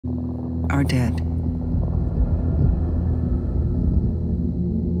are dead.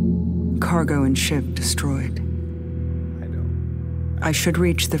 Cargo and ship destroyed. I should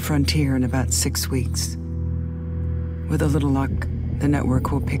reach the frontier in about 6 weeks. With a little luck, the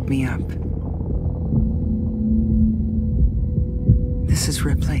network will pick me up. This is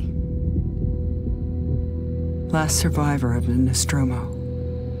Ripley. Last survivor of the Nostromo.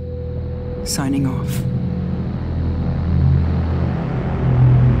 Signing off.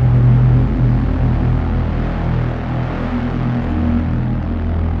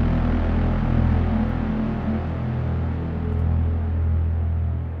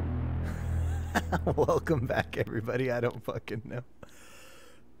 Welcome back, everybody. I don't fucking know.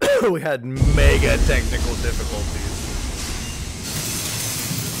 We had mega technical difficulties.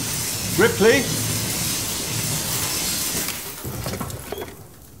 Ripley?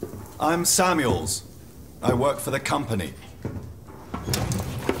 I'm Samuels. I work for the company.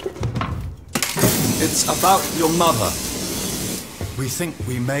 It's about your mother. We think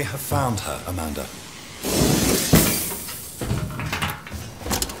we may have found her, Amanda.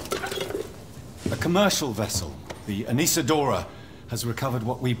 A commercial vessel, the Anesidora, has recovered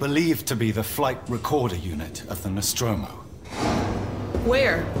what we believe to be the flight recorder unit of the Nostromo.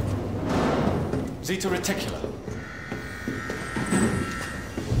 Where? Zeta Reticula.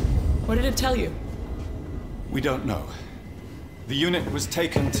 What did it tell you? We don't know. The unit was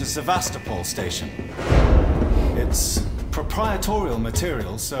taken to Sevastopol Station. It's proprietorial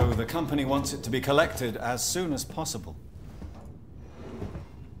material, so the company wants it to be collected as soon as possible.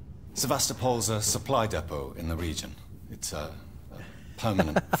 Sevastopol's a supply depot in the region. It's a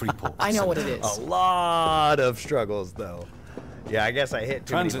permanent free port. I know what it is. A lot of struggles, though. Yeah, I guess I hit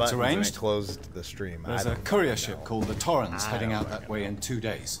too many Transit's buttons arranged. and I closed the stream. There's a courier ship called the Torrens heading out that way in 2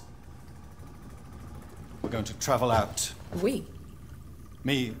 days. We're going to travel out. We?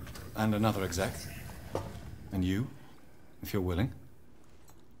 Me and another exec. And you, if you're willing.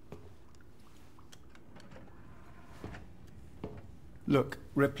 Look,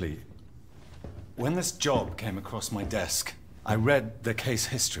 Ripley, when this job came across my desk, I read the case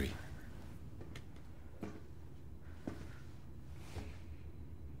history.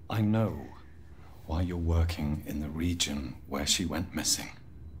 I know why you're working in the region where she went missing.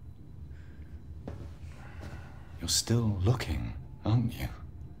 You're still looking, aren't you?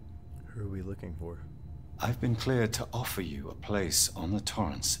 Who are we looking for? I've been cleared to offer you a place on the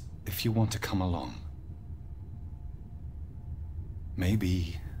Torrens if you want to come along.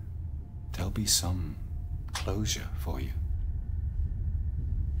 Maybe there'll be some closure for you.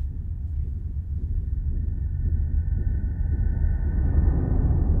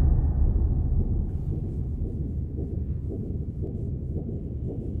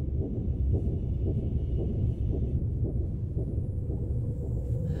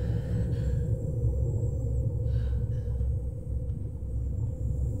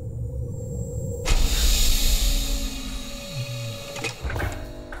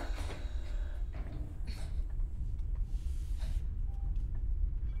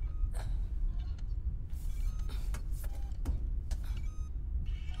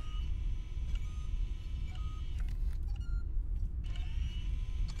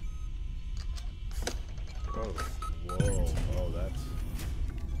 Oh, whoa. Oh, that's...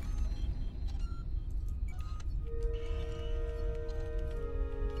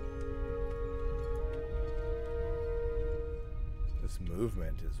 This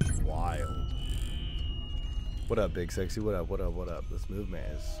movement is wild. What up, Big Sexy? What up, what up, what up? This movement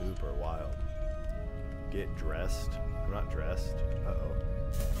is super wild. Get dressed. I'm not dressed. Uh-oh.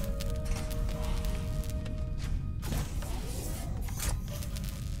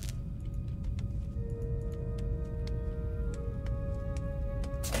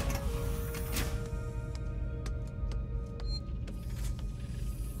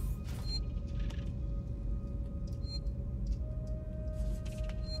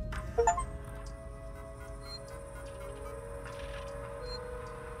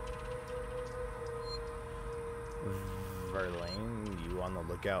 Verlaine, you on the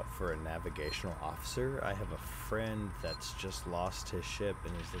lookout for a navigational officer? I have a friend that's just lost his ship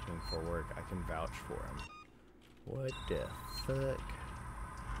and he's looking for work. I can vouch for him. What the fuck?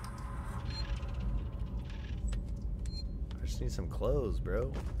 I just need some clothes,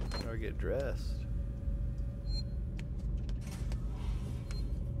 bro. How do I get dressed?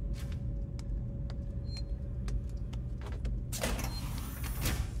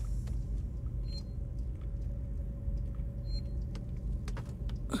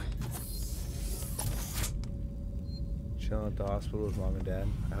 Chilling at the hospital with mom and dad.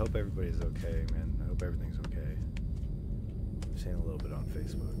 I hope everybody's okay, man. I hope everything's okay. I've seen a little bit on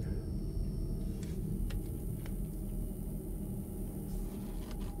Facebook.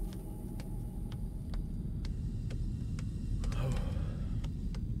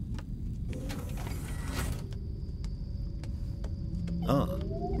 Ah,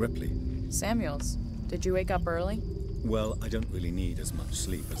 Ripley. Samuels, did you wake up early? Well, I don't really need as much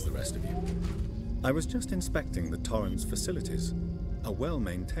sleep as the rest of you. I was just inspecting the Torrens facilities. A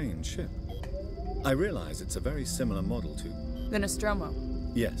well-maintained ship. I realize it's a very similar model to... The Nostromo.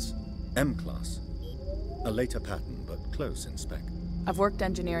 Yes, M-Class. A later pattern, but close in spec. I've worked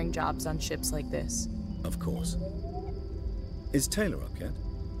engineering jobs on ships like this. Of course. Is Taylor up yet?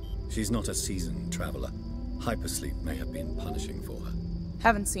 She's not a seasoned traveler. Hypersleep may have been punishing for her.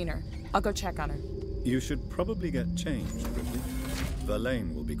 Haven't seen her. I'll go check on her. You should probably get changed, Ripley.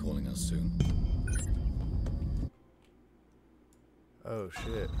 Verlaine will be calling us soon. Oh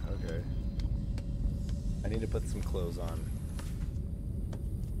shit, okay. I need to put some clothes on.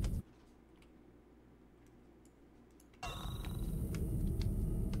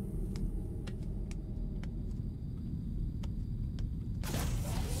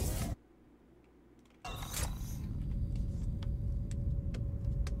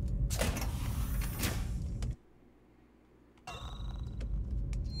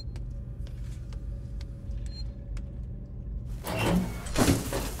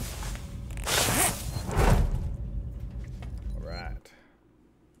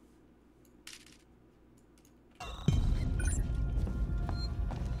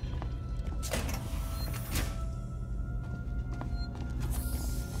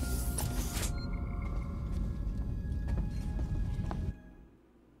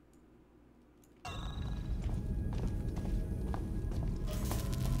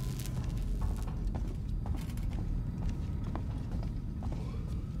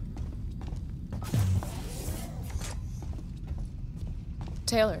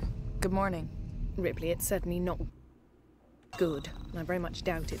 Taylor, good morning. Ripley, it's certainly not good. I very much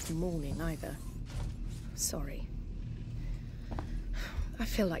doubt it's morning either. Sorry. I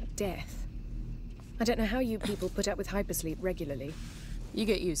feel like death. I don't know how you people put up with hypersleep regularly. You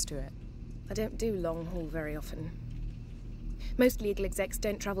get used to it. I don't do long haul very often. Most legal execs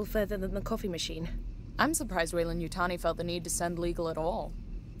don't travel further than the coffee machine. I'm surprised Weyland-Yutani felt the need to send legal at all.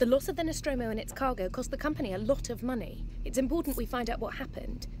 The loss of the Nostromo and its cargo cost the company a lot of money. It's important we find out what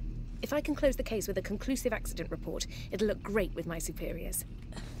happened. If I can close the case with a conclusive accident report, it'll look great with my superiors.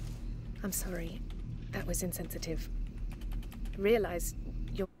 I'm sorry. That was insensitive. I realize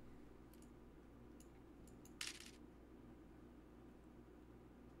your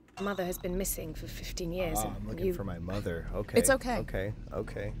mother has been missing for 15 years. Oh, I'm looking for my mother. Okay. It's okay.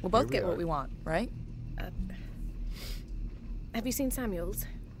 Okay. We'll both get what we want, right? Have you seen Samuels?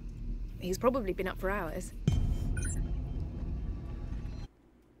 He's probably been up for hours.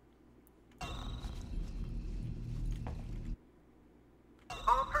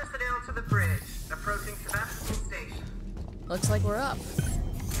 All personnel to the bridge, approaching Sebastopol Station. Looks like we're up.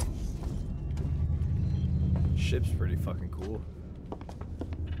 Ship's pretty fucking cool.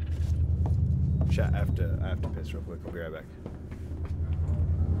 Chat, I have to piss real quick. I'll be right back.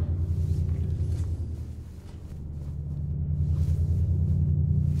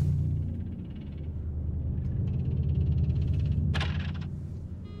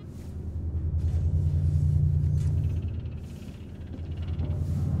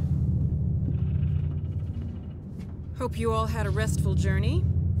 Hope you all had a restful journey.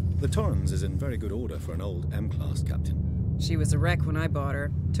 The Torrens is in very good order for an old M-Class captain. She was a wreck when I bought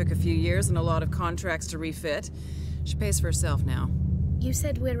her. Took a few years and a lot of contracts to refit. She pays for herself now. You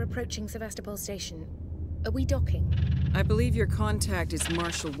said we're approaching Sevastopol Station. Are we docking? I believe your contact is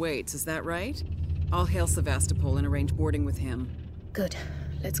Marshal Waits, is that right? I'll hail Sevastopol and arrange boarding with him. Good.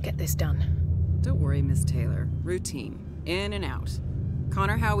 Let's get this done. Don't worry, Miss Taylor. Routine. In and out.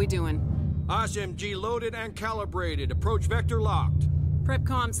 Connor, how we doing? SMG loaded and calibrated. Approach vector locked. Prep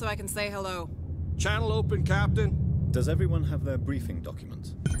comm so I can say hello. Channel open, Captain. Does everyone have their briefing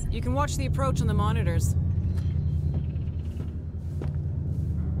documents? You can watch the approach on the monitors.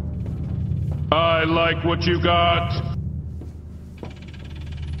 I like what you got.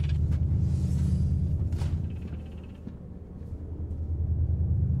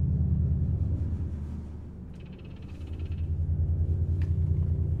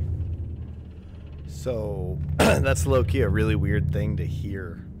 So that's low-key a really weird thing to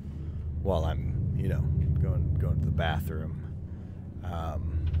hear while I'm, you know, going to the bathroom.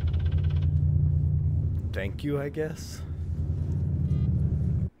 Thank you, I guess.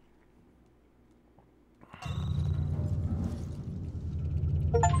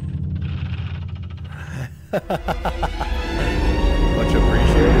 Much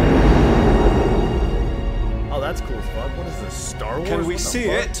appreciated. Oh, that's cool as fuck. What is this, Star Wars? Can we see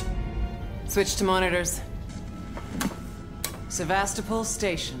it? Switch to monitors. Sevastopol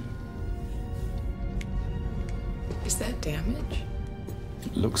Station. Is that damage?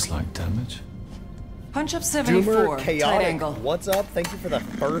 Looks like damage. Punch up 74. Doomer Tight Chaotic, angle. what's up? Thank you for the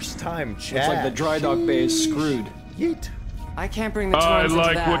first time chat. Looks like the dry dock bay is screwed. Yeet. I can't bring the I Torrens into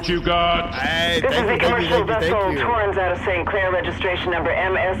like that. what you got. Hey, This is the commercial vessel thank you. Torrens out of St. Clair, registration number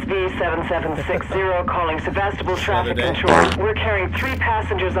MSV7760, calling Sevastopol Traffic Control. We're carrying 3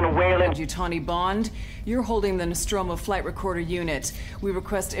 passengers on a Wayland. Yutani Bond, you're holding the Nostromo flight recorder unit. We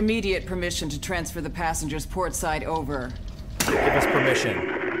request immediate permission to transfer the passengers port side over. Give us permission.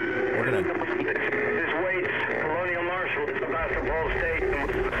 We're gonna... This Waits, Colonial Marshal, Sevastopol Station,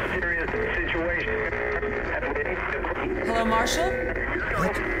 serious situation. Hello, Marshal?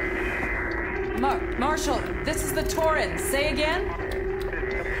 What? Marshal, this is the Torrens. Say again?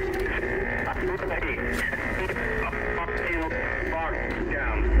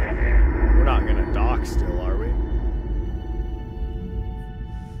 We're not gonna dock still, are we?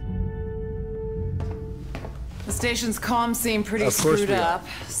 The station's comms seem pretty Of course screwed we are. up,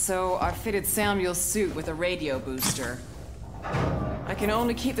 so I've fitted Samuel's suit with a radio booster. I can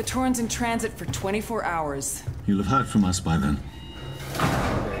only keep the Torrens in transit for 24 hours. You'll have heard from us by then.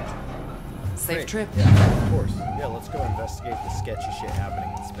 Safe Great. trip. Yeah, of course. Yeah, let's go investigate the sketchy shit happening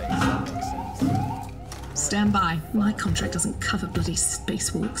in space. That makes sense. Stand by. My contract doesn't cover bloody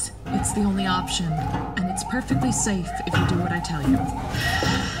spacewalks. It's the only option, and it's perfectly safe if you do what I tell you.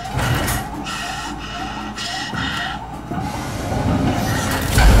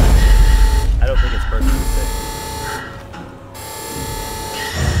 I don't think it's perfectly safe.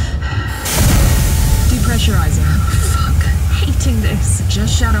 Depressurizer. Fuck. Hating this.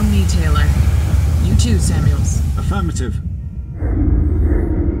 Just shadow me, Taylor. You too, Samuels. Affirmative.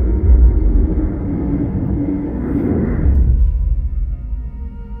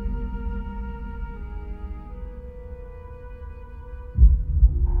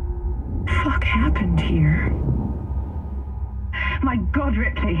 Fuck happened here? My God,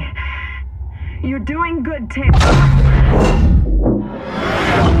 Ripley. You're doing good, Taylor.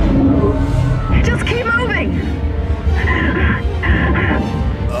 Just keep moving!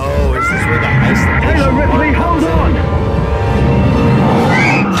 Oh, is this where the isolation... Taylor, Ripley, hold on!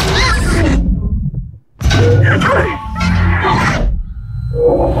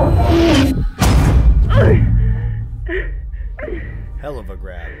 Hell of a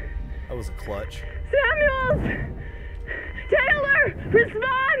grab. That was a clutch. Samuels! Taylor!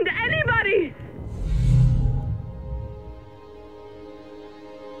 Respond! Anybody!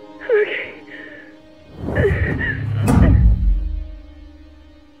 Okay.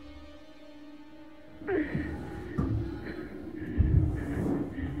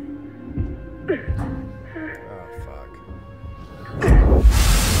 Oh, fuck.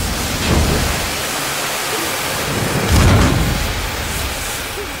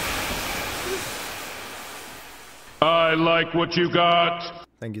 I like what you got.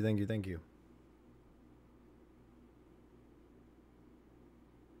 Thank you, thank you, thank you.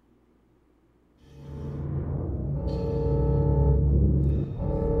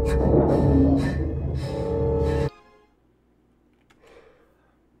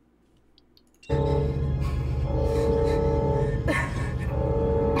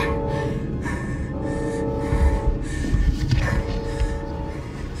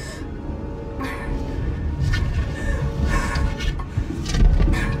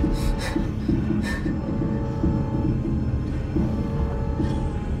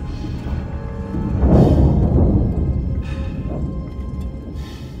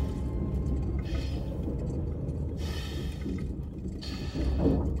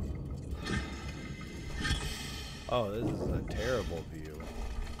 Oh, this is a terrible view.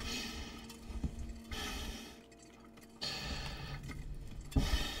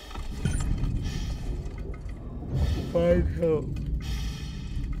 Find help.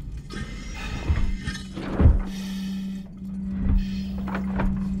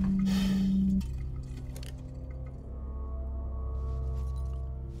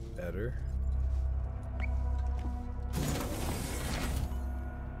 Better.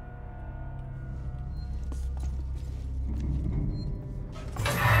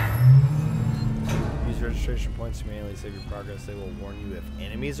 Use registration points to manually save your progress. They will warn you if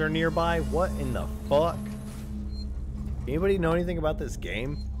enemies are nearby. What in the fuck? Anybody know anything about this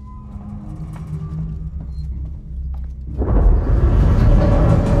game?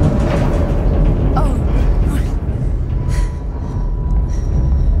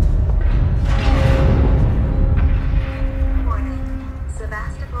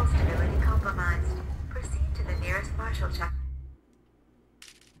 Sevastopol stability compromised. Proceed to the nearest Marshal check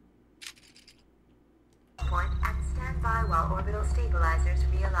point and stand by while orbital stabilizers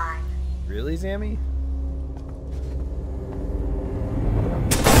realign. Really, Zammy?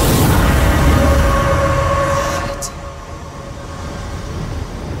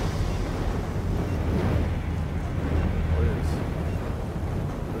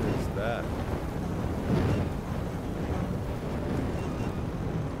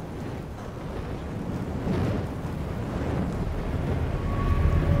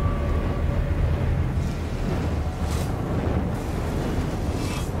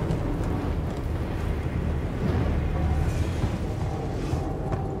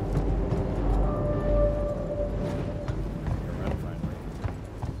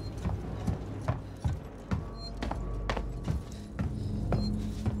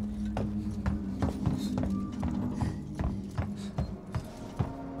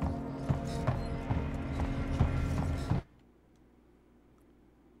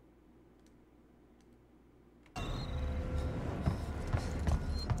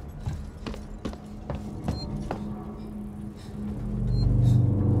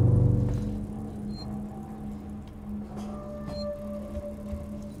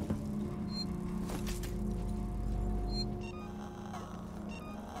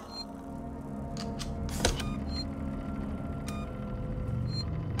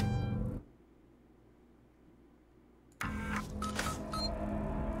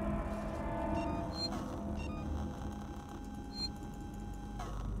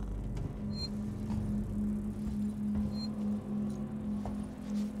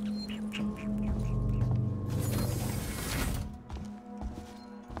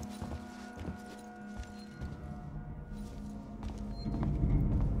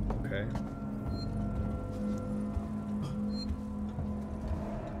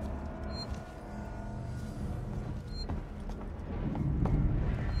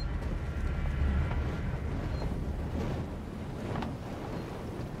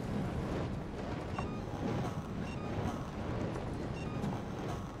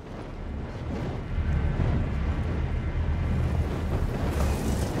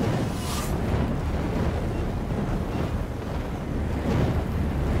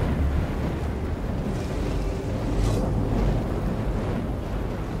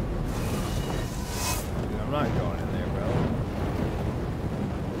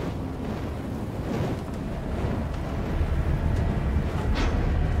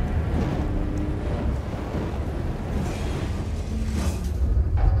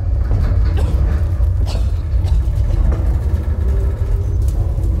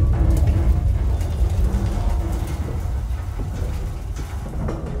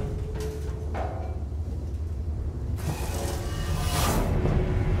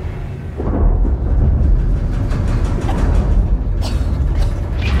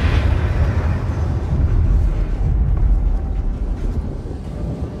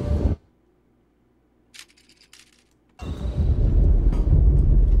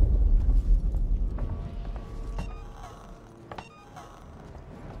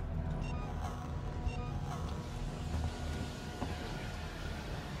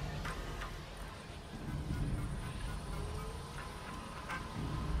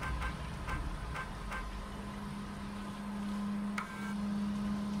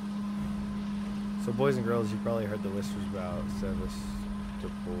 So, boys and girls, you've probably heard the whispers about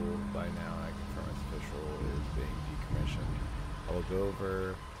Sevastopol by now. I confirm it's official. It is being decommissioned. I will go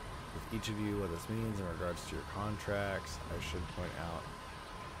over with each of you what this means in regards to your contracts. I should point out.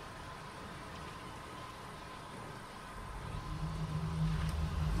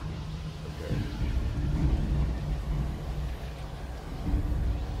 Okay.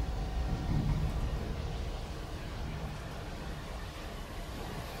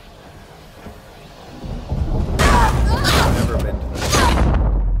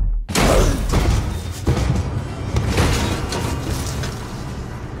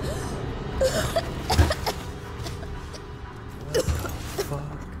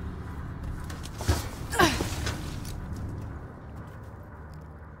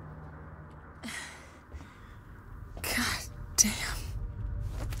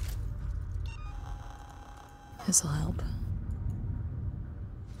 This'll help.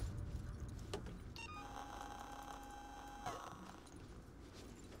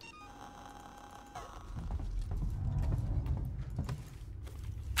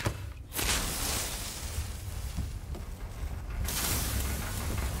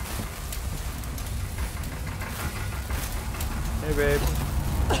 Hey, babe.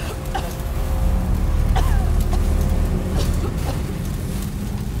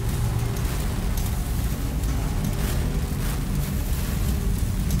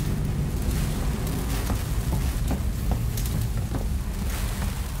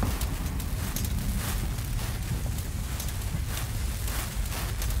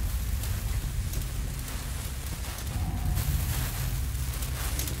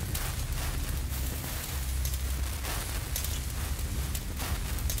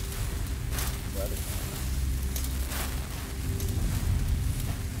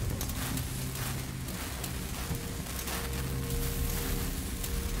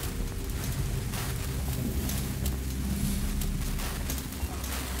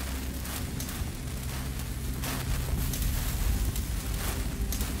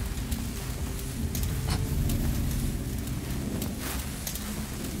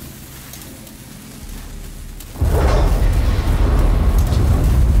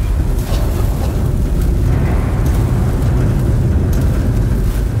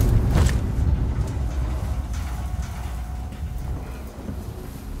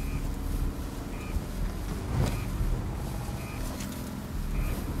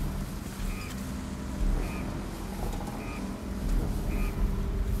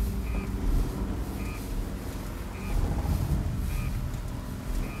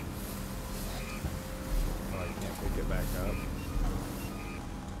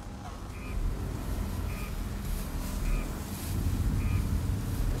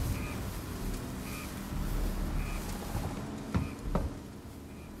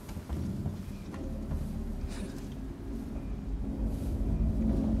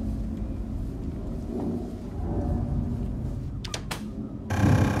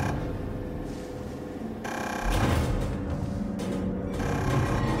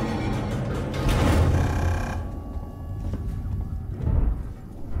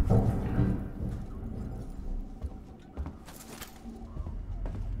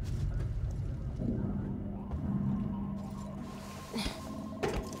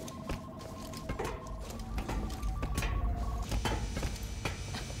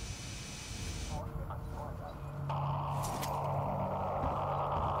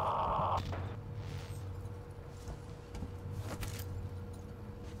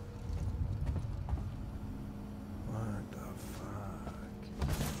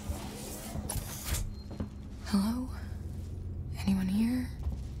 Hello? Anyone here?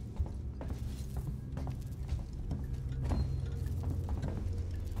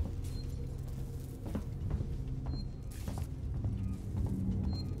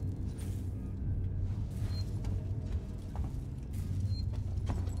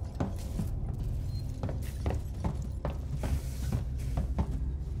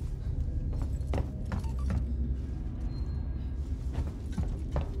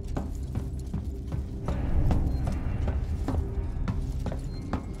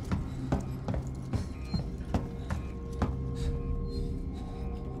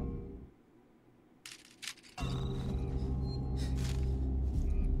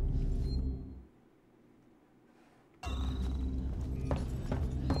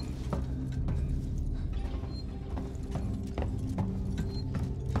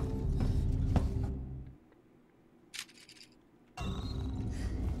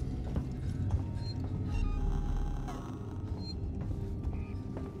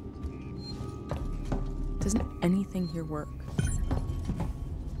 Doesn't anything here work?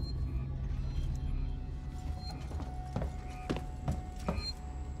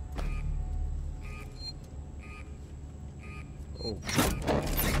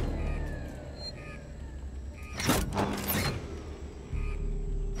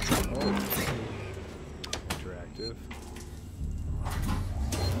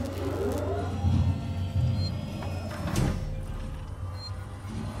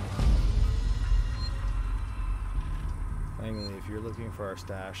 Langley, if you're looking for our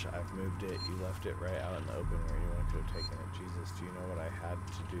stash, I've moved it. You left it right out in the open where anyone could have taken it. Jesus, do you know what I had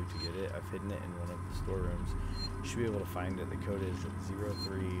to do to get it? I've hidden it in one of the storerooms. You should be able to find it. The code is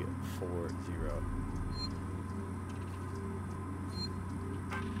 0340.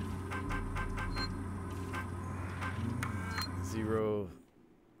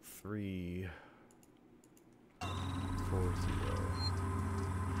 0340.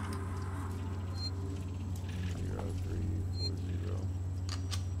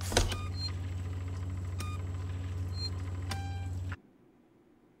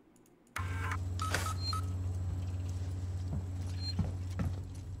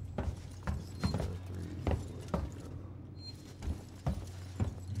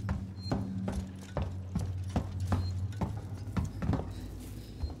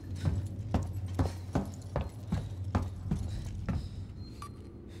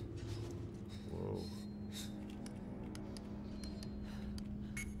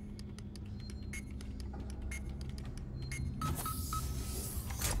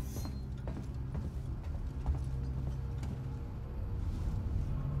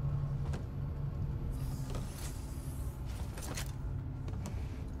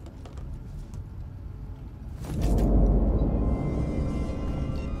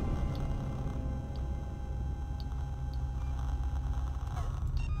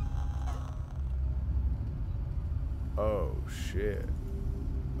 Oh shit.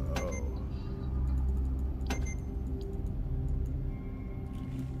 Oh.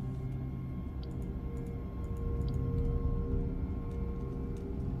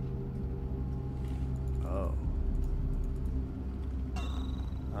 Oh.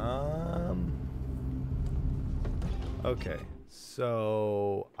 Okay.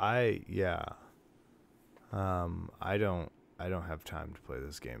 So I don't have time to play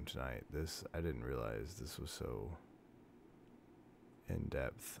this game tonight. I didn't realize this was so in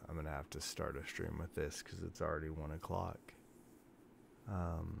depth. I'm gonna have to start a stream with this because it's already 1 o'clock.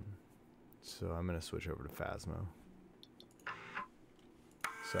 So I'm gonna switch over to Phasmo.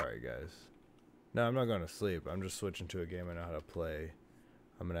 Sorry guys. No, I'm not going to sleep. I'm just switching to a game I know how to play.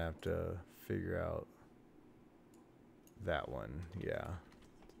 I'm gonna have to figure out that one. Yeah.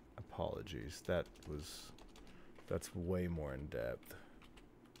 Apologies. That's way more in depth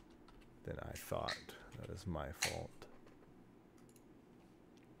than I thought. That is my fault.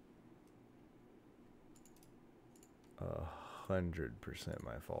 100%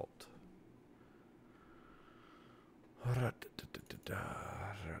 my fault.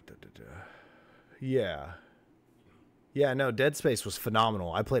 Yeah. Yeah, no, Dead Space was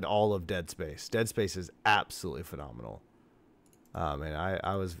phenomenal. I played all of Dead Space. Dead Space is absolutely phenomenal. And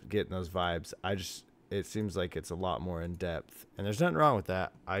I was getting those vibes. It seems like it's a lot more in depth. And there's nothing wrong with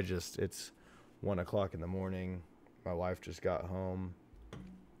that. It's 1 o'clock in the morning. My wife just got home.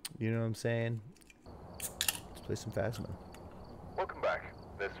 You know what I'm saying? Let's play some Phasmo. Welcome back.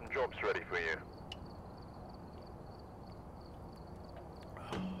 There's some jobs ready for you.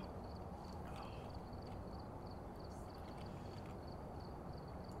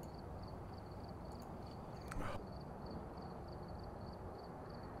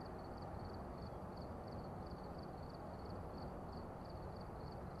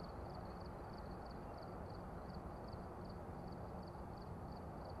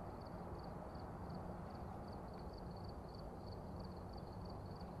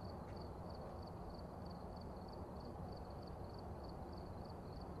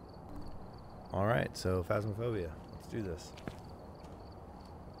 Alright, so Phasmophobia. Let's do this.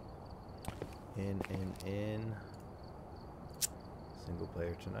 In. Single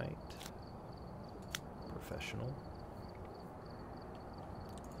player tonight. Professional.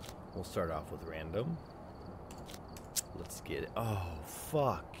 We'll start off with random. Let's get it. Oh,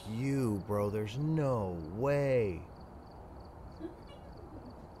 fuck you, bro. There's no way.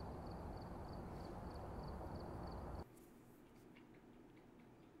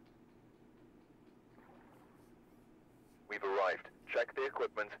 We've arrived. Check the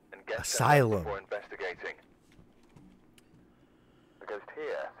equipment and get Asylum. before investigating. The ghost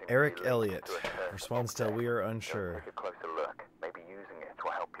here Eric Elliott responds to "We are unsure." Take a closer look. Maybe using it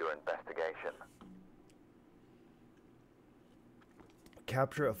will help your investigation.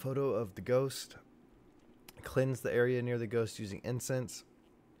 Capture a photo of the ghost. Cleanse the area near the ghost using incense.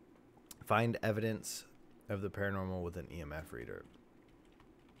 Find evidence of the paranormal with an EMF reader.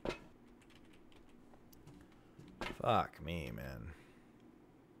 Fuck me, man.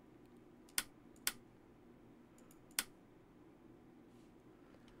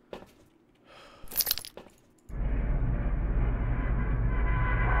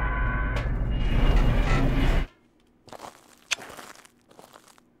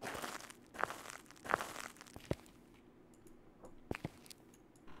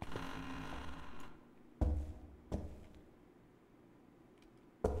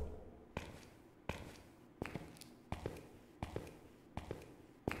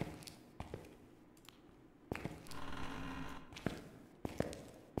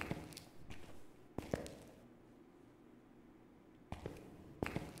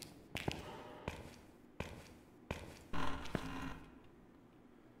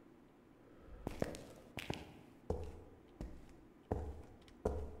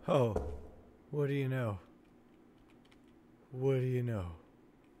 Oh, what do you know? What do you know?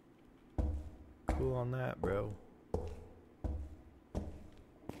 Cool on that, bro.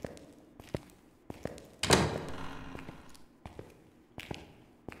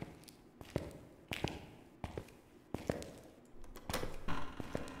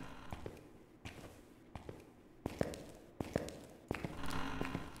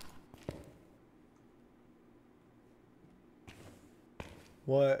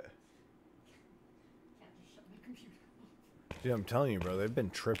 What? Dude, I'm telling you, bro, they've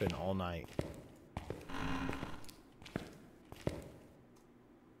been tripping all night.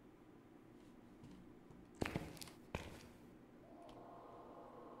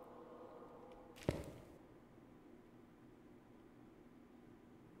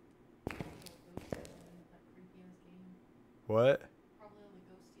 What?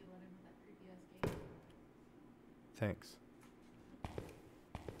 Thanks.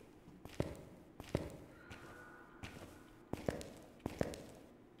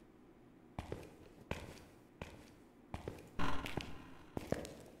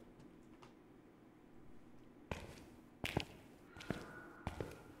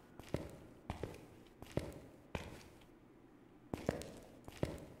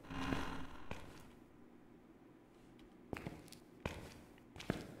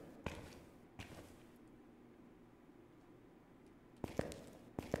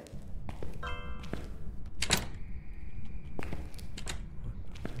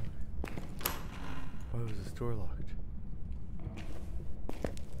 Why was this door locked?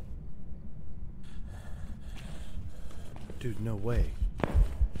 Dude, no way.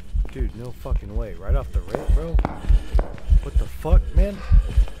 Dude, no fucking way. Right off the rip, bro? What the fuck, man?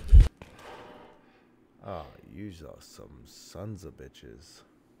 Oh, you are some sons of bitches.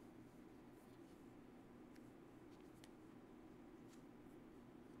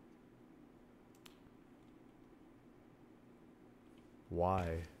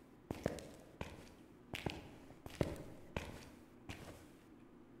 Why?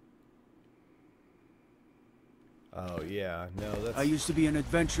 Oh, yeah. No, that's... I used to be an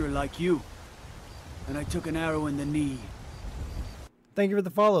adventurer like you, and I took an arrow in the knee. Thank you for the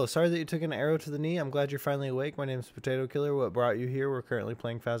follow. Sorry that you took an arrow to the knee. I'm glad you're finally awake. My name is Potato Killer. What brought you here? We're currently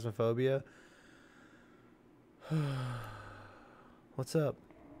playing Phasmophobia. What's up?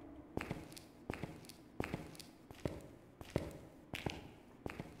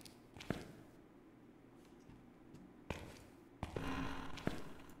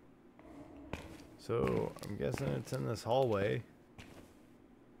 So, I'm guessing it's in this hallway.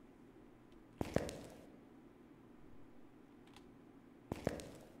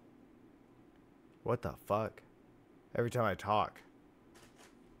 What the fuck? Every time I talk.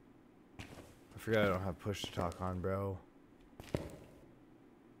 I forgot I don't have push to talk on, bro.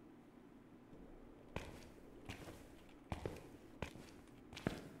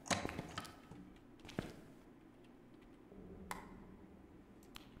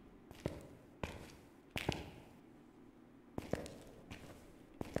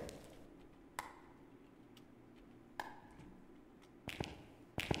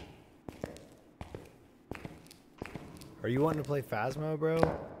 Are you wanting to play Phasmo, bro?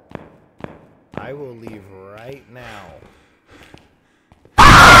 I will leave right now.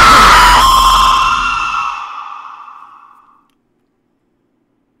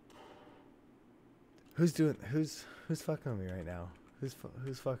 Who's fucking with me right now? Who's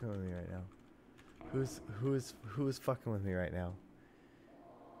fucking with me right now? Who is fucking with me right now?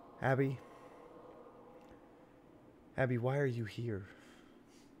 Abby? Abby, why are you here?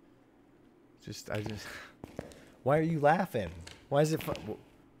 Why are you laughing? Why is it fun?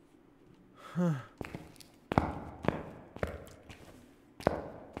 Huh.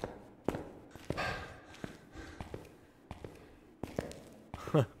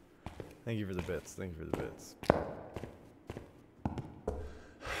 Thank you for the bits. Thank you for the bits.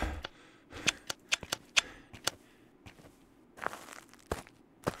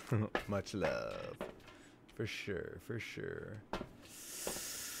 Much love. For sure, for sure.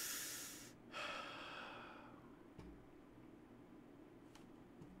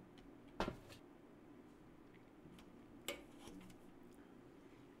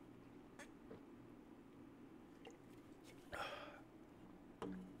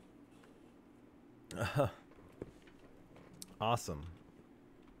 Awesome.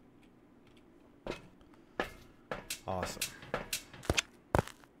 Awesome.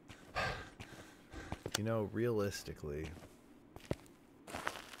 You know, realistically,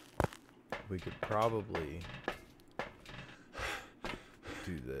 we could probably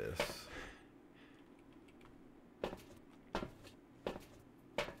do this.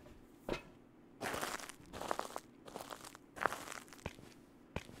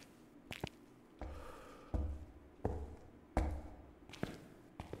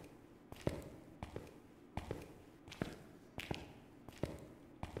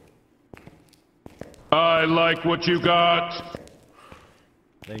 I like what you got.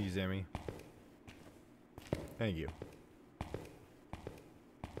 Thank you, Sammy. Thank you.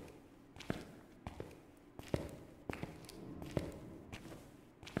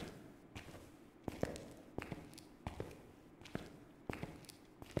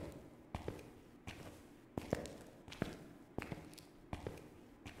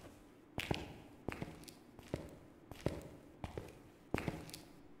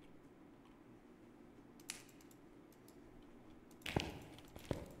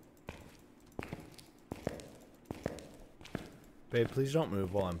 Babe, please don't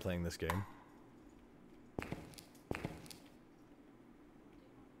move while I'm playing this game.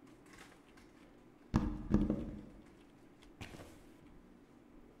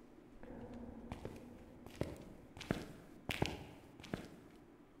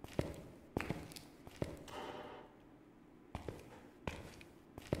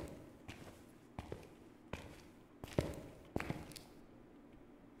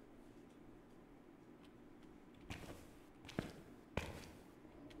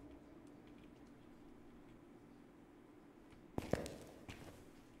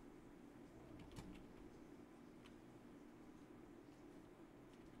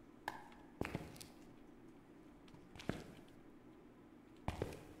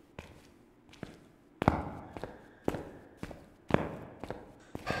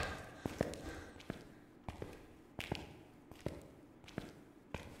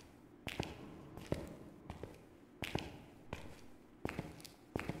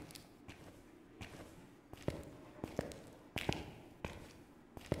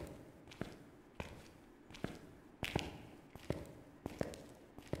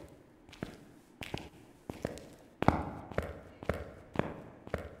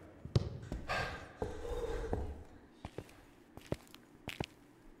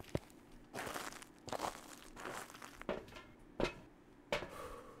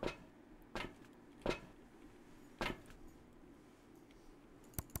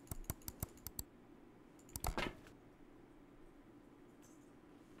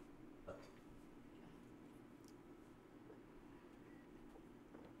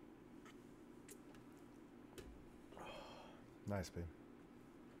 Nice, babe.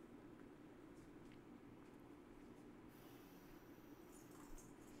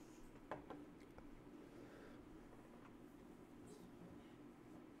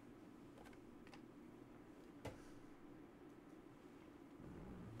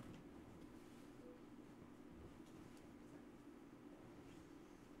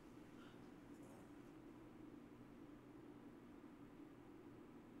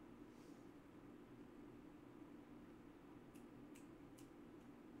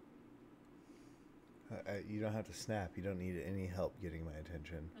 You don't have to snap. You don't need any help getting my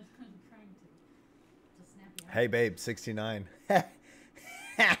attention. I'm trying to snap you out. Hey, babe, 69. I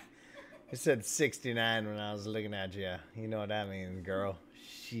said 69 when I was looking at you. You know what that means, girl.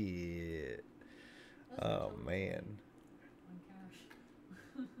 Shit. Oh, man.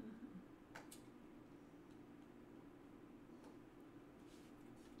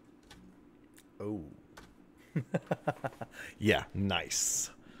 Oh. Yeah,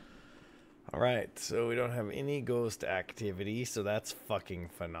 nice. Alright, so we don't have any ghost activity, so that's fucking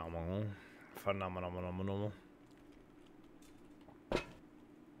phenomenal. Phenomenal.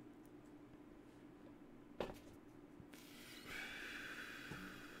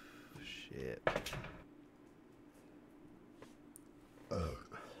 Shit.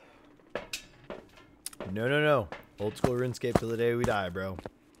 No. Old school RuneScape till the day we die, bro.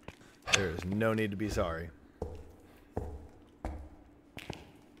 There is no need to be sorry.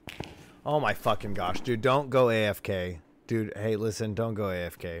 Oh my fucking gosh, dude, don't go AFK. Dude, hey, listen, don't go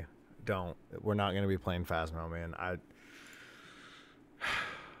AFK. Don't. We're not going to be playing Phasmo, man.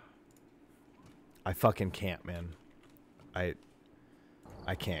 I fucking can't, man. I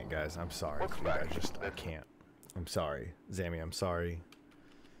can't, guys. I'm sorry. I can't. I'm sorry. Zammy, I'm sorry.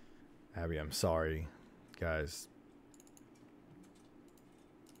 Abby, I'm sorry. Guys.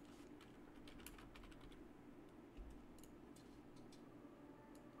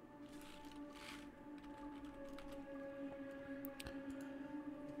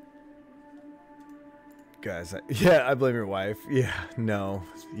 Guys, I blame your wife. Yeah, no.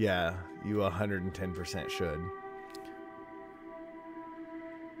 Yeah, you 110% should.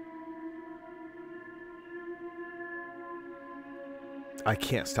 I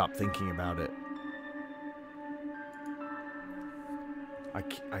can't stop thinking about it.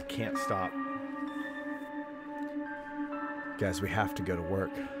 I can't stop. Guys, we have to go to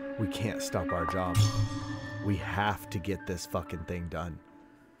work. We can't stop our job. We have to get this fucking thing done.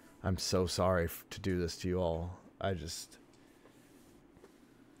 I'm so sorry to do this to you all. I just...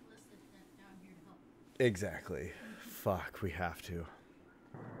 Exactly. Fuck, we have to.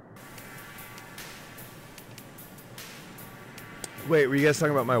 Wait, were you guys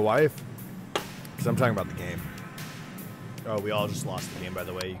talking about my wife? Because I'm talking about the game. Oh, we all just lost the game, by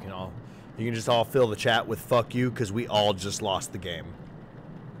the way. You can just all fill the chat with fuck you, because we all just lost the game.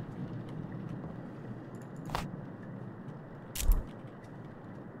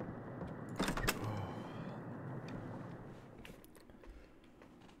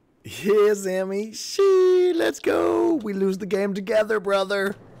 Yeah, Sammy. Let's go. We lose the game together,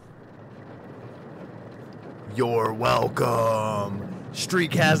 brother. You're welcome.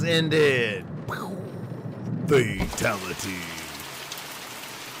 Streak has ended. Fatality.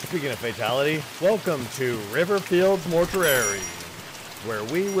 Speaking of fatality, welcome to Riverfields Mortuary, where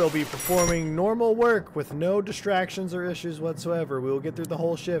we will be performing normal work with no distractions or issues whatsoever. We will get through the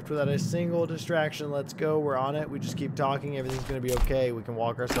whole shift without a single distraction. Let's go. We're on it. We just keep talking. Everything's going to be okay. We can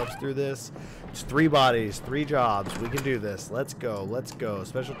walk ourselves through this. It's 3 bodies, 3 jobs. We can do this. Let's go. Let's go.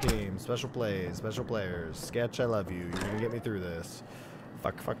 Special teams, special plays, special players. Sketch, I love you. You're going to get me through this.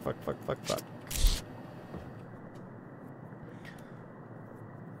 Fuck, fuck, fuck, fuck, fuck, fuck.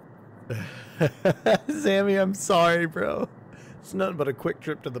 Sammy, I'm sorry, bro. It's nothing but a quick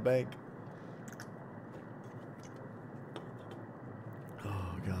trip to the bank.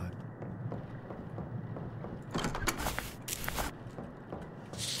 Oh, God.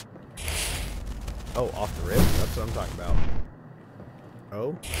 Oh, off the rip? That's what I'm talking about. Oh?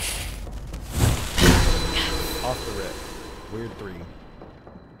 Off the rip. Weird 3.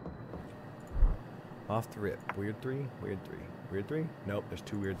 Off the rip. Weird 3? Weird 3. Weird 3? Nope, there's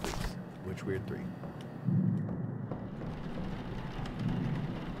 2 weird 3s. Which weird 3?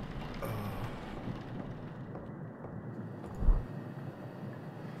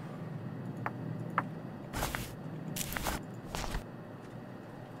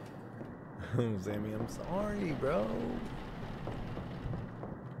 Sammy, I'm sorry, bro.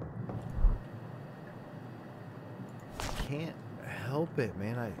 I can't help it,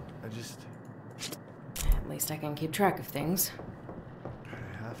 man. I just... At least I can keep track of things.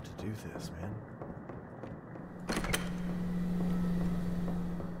 I have to do this, man.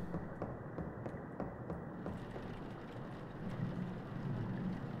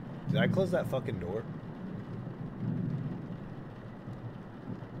 Did I close that fucking door?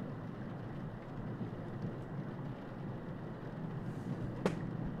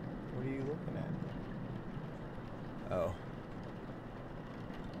 What are you looking at? Oh.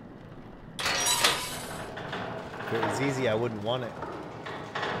 If it was easy, I wouldn't want it.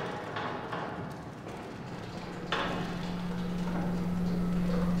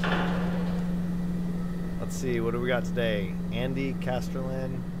 Let's see, what do we got today? Andy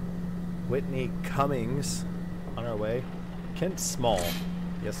Casterlin, Whitney Cummings on our way. Kent Small.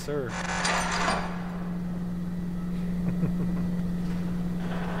 Yes, sir.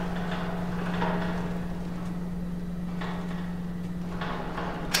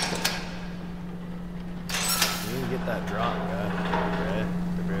 You didn't get that drop, guy.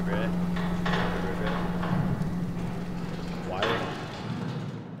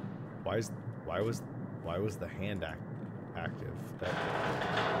 Why was the hand active?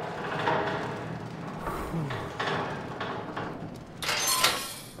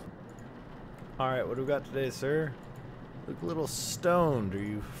 Alright, what do we got today, sir? Look a little stoned. Are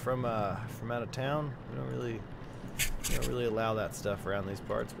you from out of town? We don't really allow that stuff around these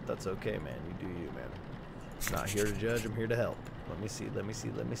parts, but that's okay, man. You do you, man. I'm not here to judge, I'm here to help. Let me see.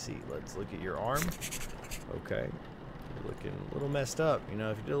 Let's look at your arm. Okay. You're looking a little messed up. You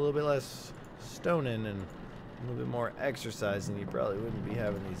know, if you did a little bit less stoning and a little bit more exercising, you probably wouldn't be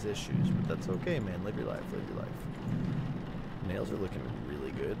having these issues, but that's okay, man. Live your life. Nails are looking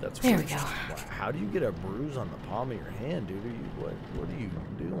really good. That's there weird. We go. Wow, how do you get a bruise on the palm of your hand, dude? What are you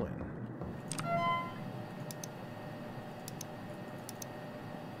doing?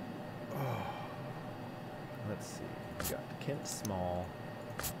 Oh. Let's see. We got Kent Small,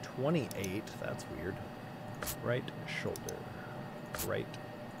 28. That's weird. Right shoulder, right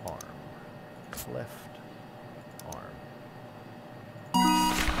arm, left arm.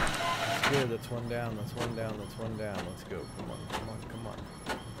 Good, that's one down, that's one down, that's one down. Let's go. Come on, come on, come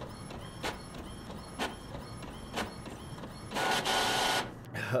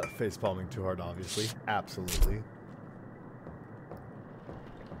on. Face palming too hard, obviously. Absolutely.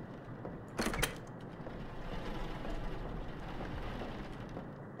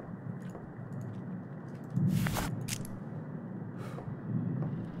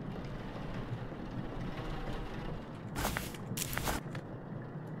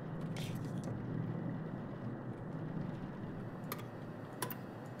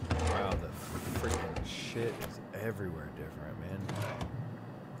 shit is everywhere different, man.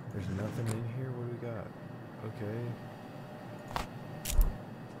 There's nothing in here. What do we got? Okay.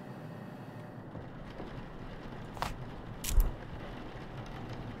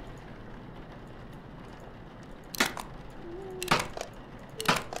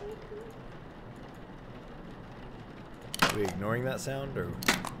 Are we ignoring that sound, or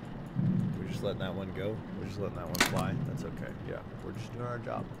we're just letting that one go? We're just letting that one fly? That's okay. Yeah, we're just doing our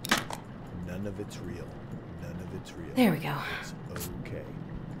job. None of it's real. None of it's real. There we go. It's okay.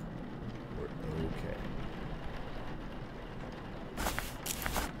 We're okay.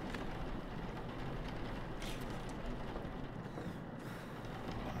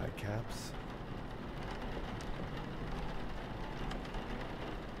 Buy caps.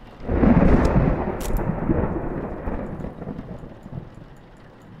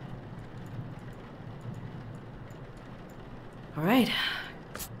 All right.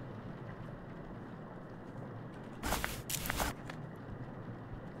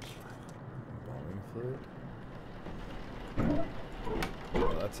 Bombing fluid.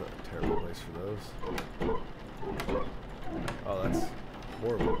 Oh, that's a terrible place for those. Oh, that's a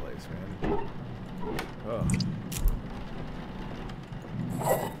horrible place, man. Oh.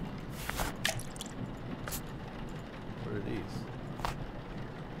 What are these?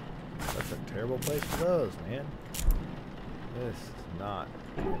 That's a terrible place for those, man. This is not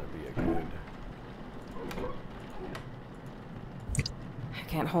gonna be a good. I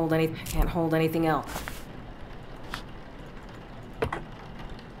can't hold anything else.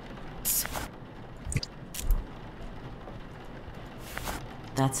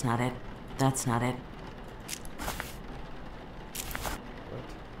 That's not it. That's not it.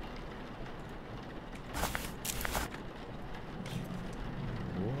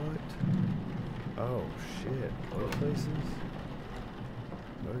 What? Oh shit! Those places.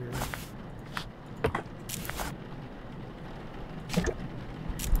 Okay.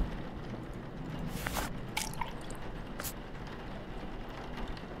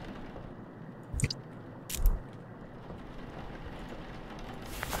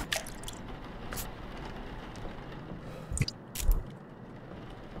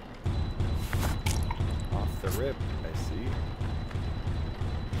 Off the rip, I see.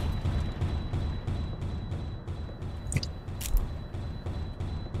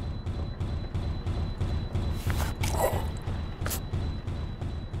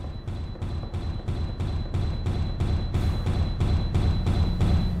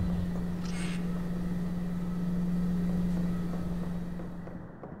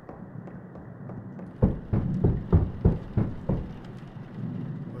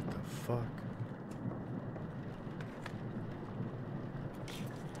 What the fuck?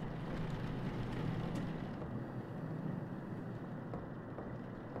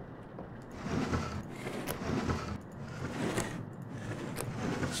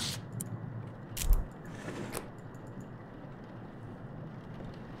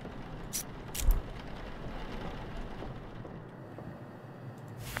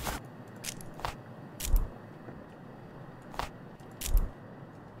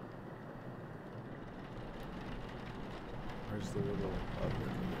 Where's the little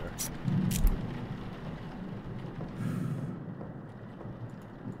oven there?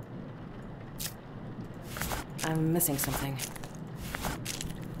 I'm missing something.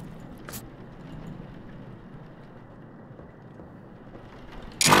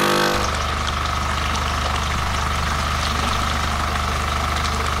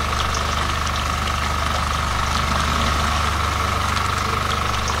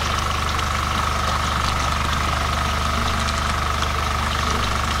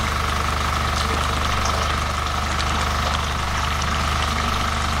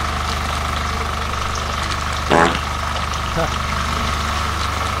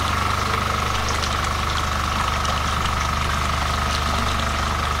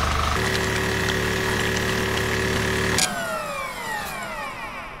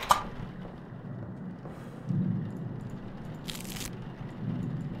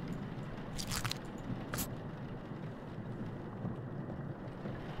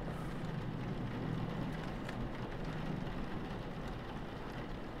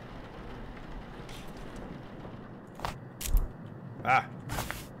 Ah.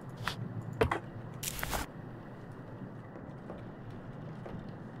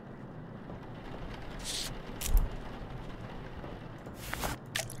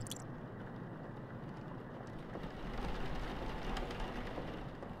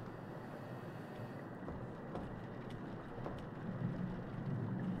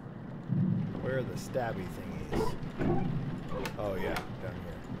 Where are the stabby thingies? Oh yeah, down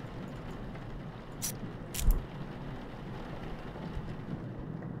here.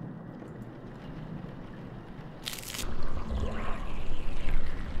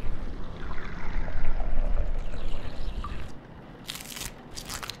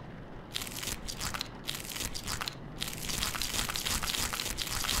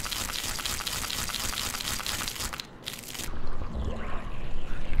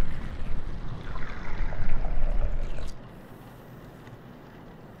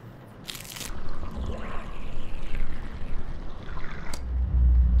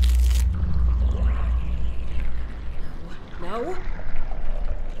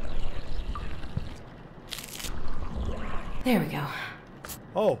 There we go.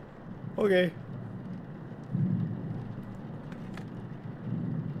 Oh, okay.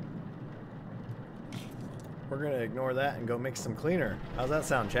 We're gonna ignore that and go make some cleaner. How's that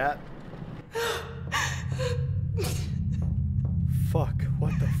sound, chat? Fuck,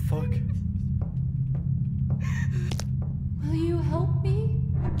 what the fuck? Will you help me?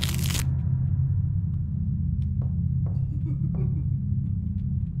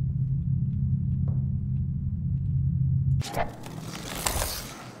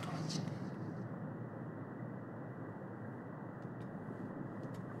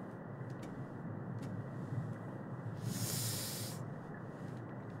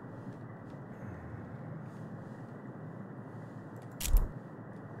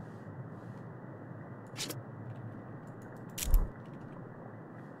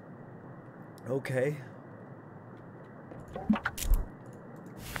 Okay.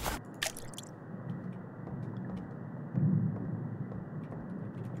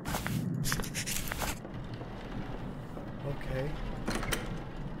 Okay.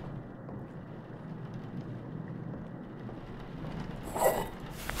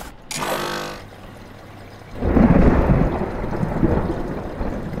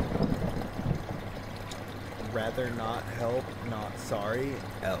 Rather not help, not sorry.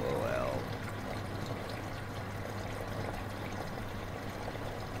 LOL.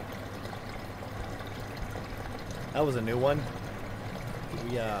 That was a new one.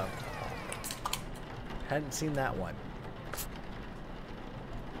 We hadn't seen that one.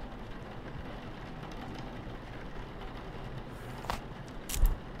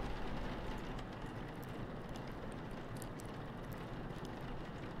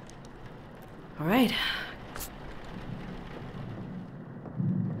 All right.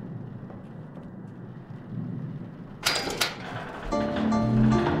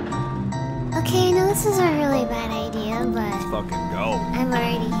 Okay, I know this is a really bad idea, but let's fucking go. I'm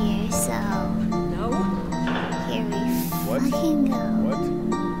already here, so no. Here we what? fucking go. What?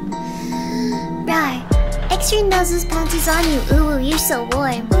 Rawr. Extra noses pounces on you, ooh, you're so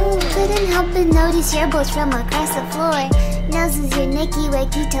warm. Couldn't help but notice your bolts from across the floor. Noses your Nicky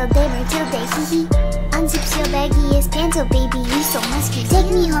Wacky till day Matilda, hee hee. Unzips your baggiest pants, oh baby, you so musky. Take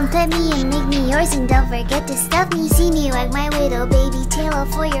me home, pet me, and make me yours, and don't forget to stuff me. See me wag my widow baby tail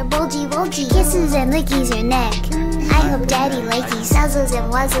off for your bulgy wulgy. Kisses and lickies your neck. I hope daddy likes nuzzles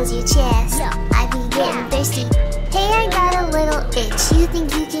and wuzzles your chest. I be getting thirsty. Hey, I got a little itch. You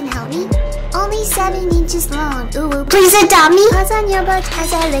think you can help me? Only 7 inches long. Ooh, please adopt me. Paws on your butt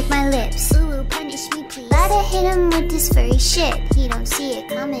as I lick my lips. Ooh, punish me, please. Gotta hit him with this furry shit. He don't see it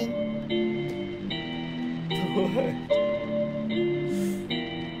coming.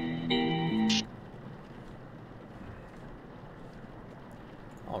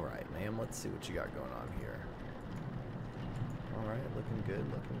 Alright, ma'am, let's see what you got going on here. Alright, looking good,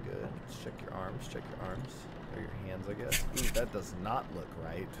 looking good. Let's check your arms, or your hands, I guess. Ooh, that does not look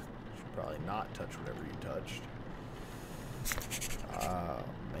right. You should probably not touch whatever you touched. Oh,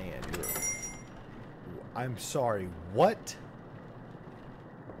 man, I'm sorry, what?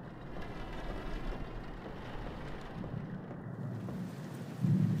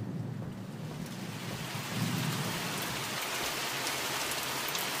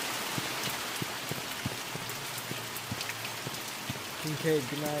 Okay,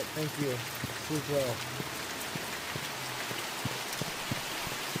 good night. Thank you. Sleep well.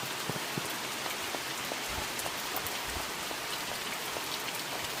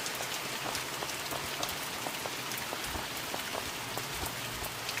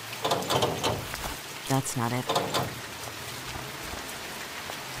 That's not it.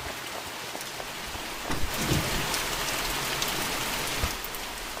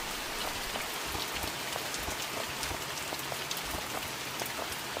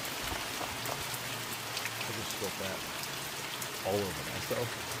 All over myself.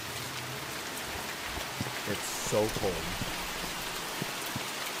 It's so cold.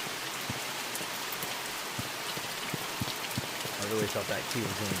 I really thought that key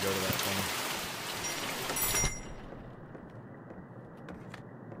was going to go to that thing.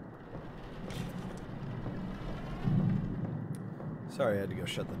 Sorry, I had to go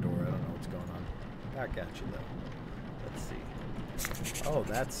shut the door. I don't know what's going on. Back at you, though. Let's see. Oh,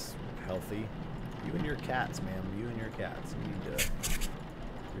 that's healthy. You and your cats, ma'am. You and your cats. You need to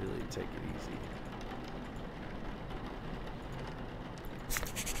really take it easy.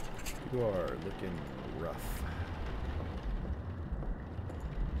 You are looking rough.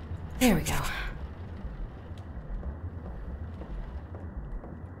 There we go.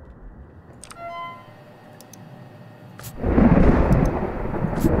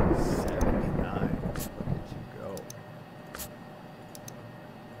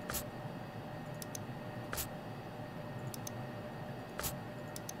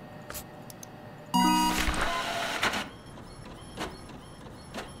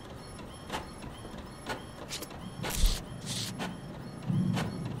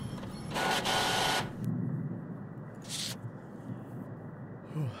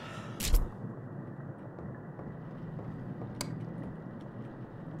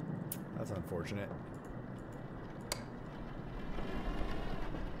 unfortunate.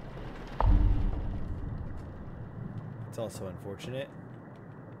 It's also unfortunate.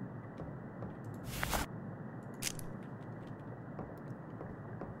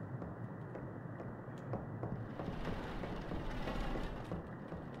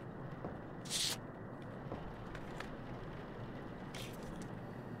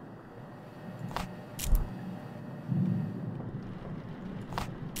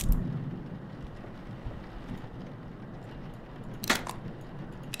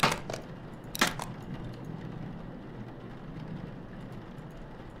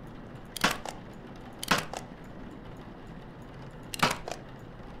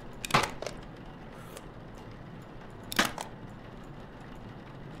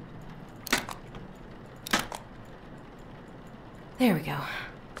 There we go.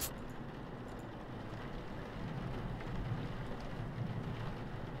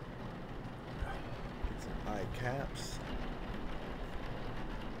 Eye caps.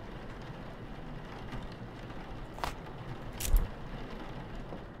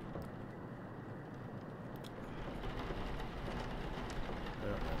 I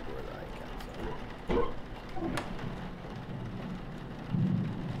don't remember where the eye caps are.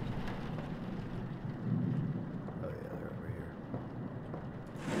 Oh yeah, they're over here.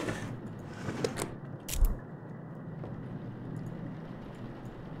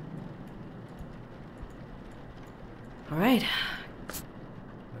 All right. Nice,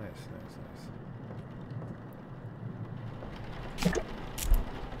 nice, nice.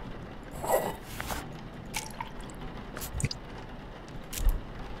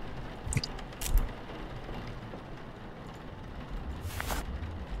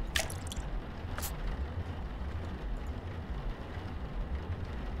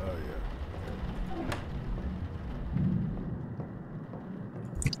 Oh yeah.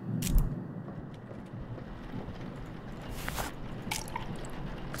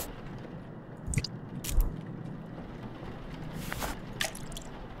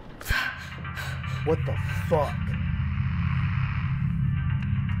 What the fuck?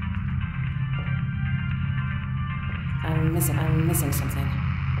 I'm missing something.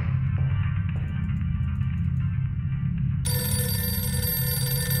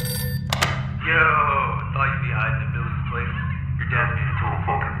 Yo, thought you'd be hiding in Billy's place. Your dad's being a total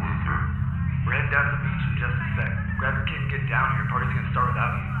fucking loser. We're heading down to the beach in just a sec. Grab your kid and get down here. Party's gonna start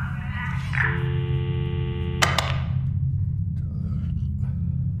without you.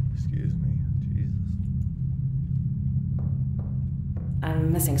 Excuse me. Jesus.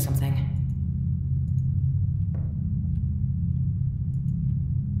 I'm missing something.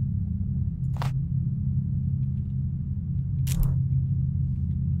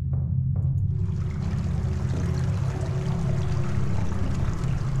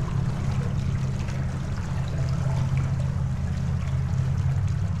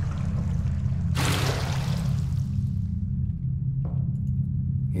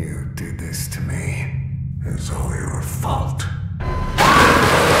 You did this to me. It's all your fault.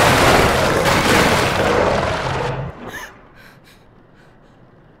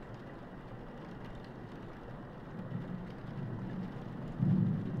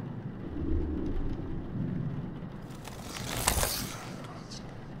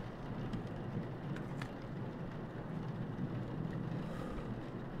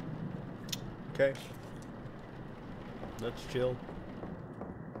 Okay. Let's chill.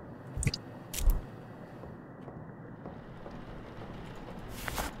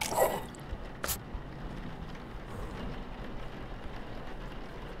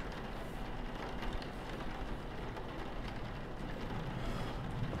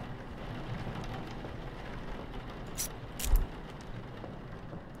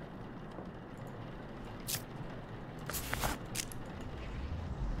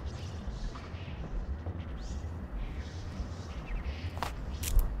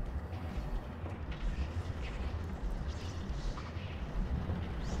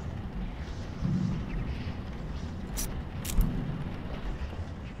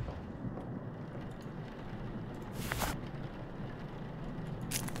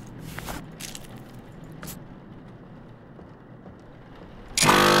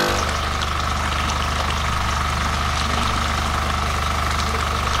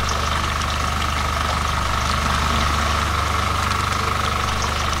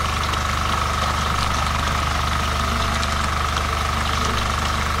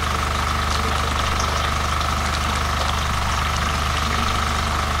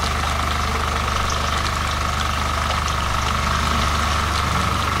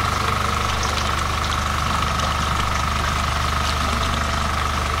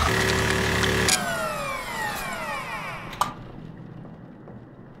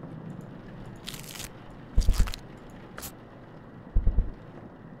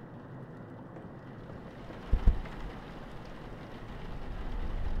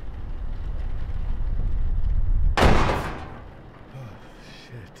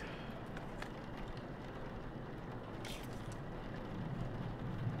 Shit.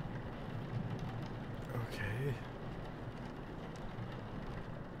 Okay.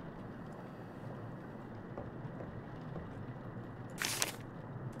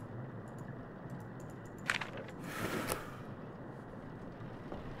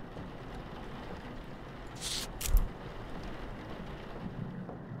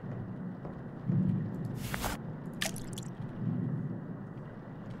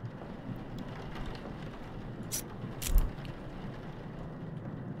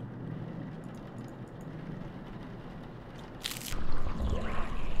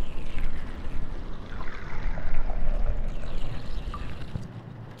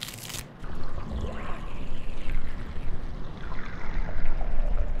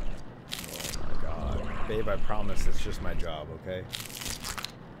 Babe, I promise it's just my job, okay?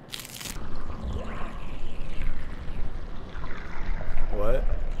 What?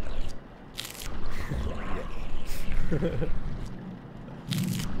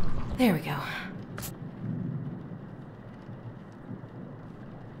 There we go.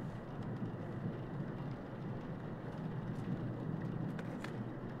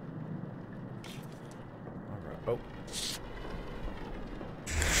 Oh.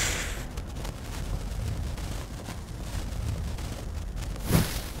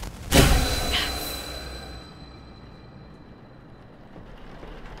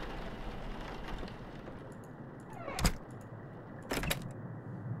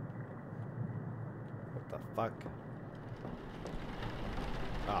 Fuck.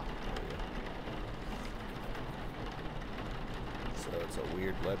 Ah. So it's a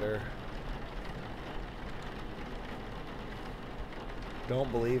weird letter.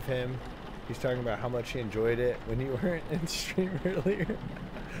 Don't believe him. He's talking about how much he enjoyed it when you weren't in stream earlier.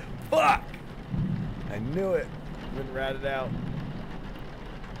 Fuck! I knew it. Been ratted out.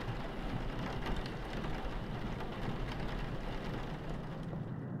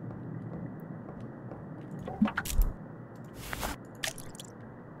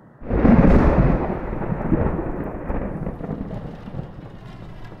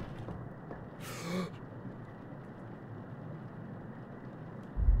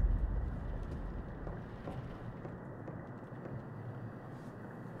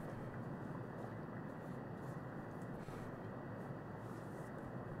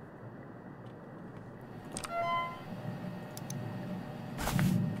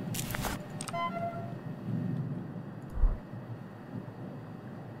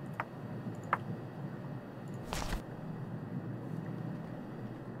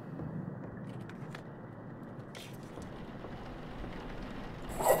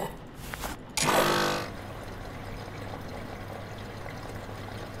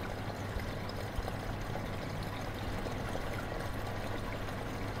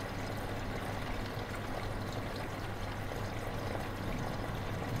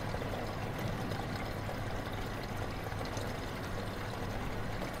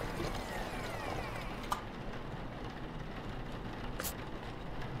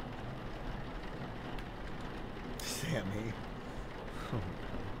 Sammy.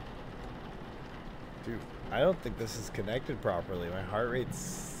 Dude, I don't think this is connected properly. My heart rate's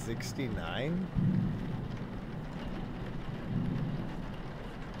 69?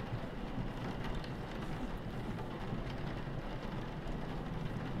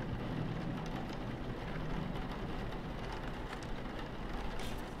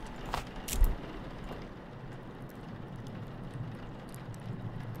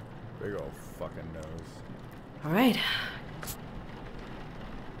 Big ol' fucking nose. All right.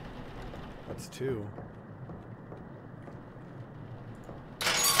 That's 2.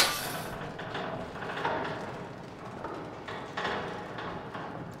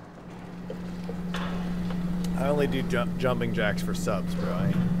 I only do jumping jacks for subs, bro. I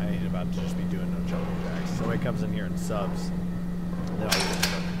ain't about to just be doing no jumping jacks. Somebody comes in here and subs, then I'll do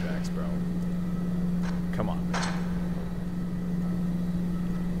jumping jacks, bro. Come on, man.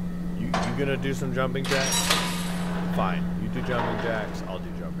 You gonna do some jumping jacks? Fine. You do jumping jacks, I'll do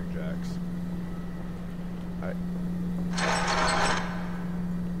jumping jacks. Alright.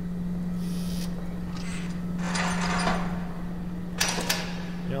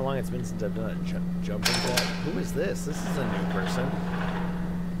 You know how long it's been since I've done a jumping jack? Who is this? This is a new person.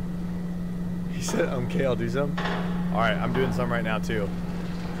 He said, okay, I'll do some. Alright, I'm doing some right now too.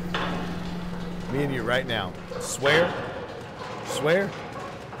 Me and you right now. Swear? Swear?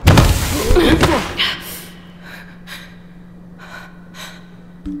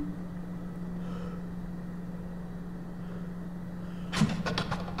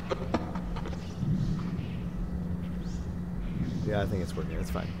 Yeah, I think it's it's working.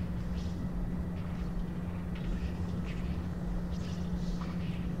 It's fine.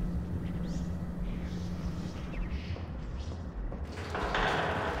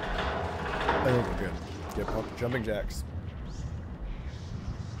 I think we're good. Get jumping jacks.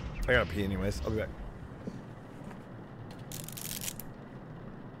 I gotta pee anyways. I'll be back.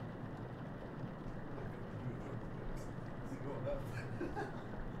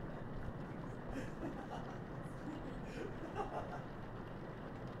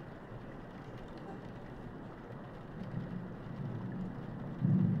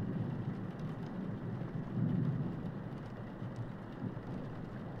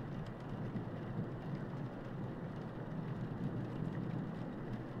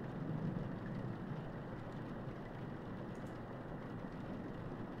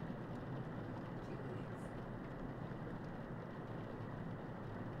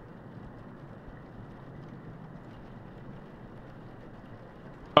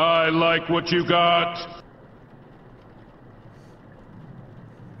 I like what you got.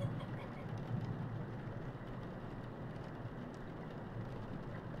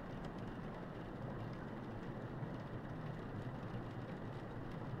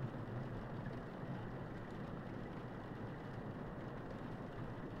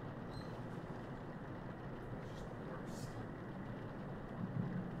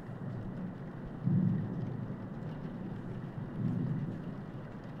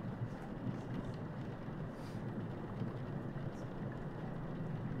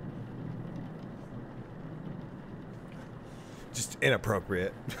 Just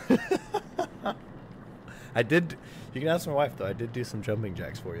inappropriate. I did. You can ask my wife though. I did do some jumping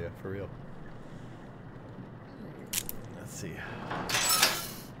jacks for you, for real. Let's see.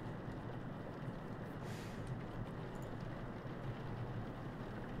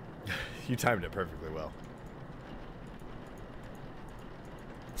 You timed it perfectly well.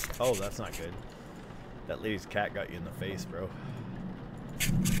 Oh, that's not good. That lady's cat got you in the face, bro.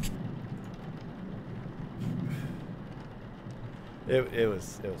 It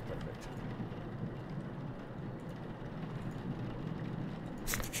was perfect.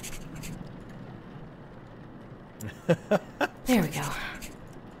 There we go.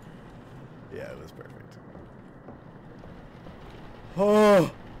 Yeah, it was perfect.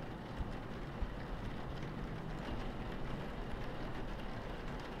 Oh.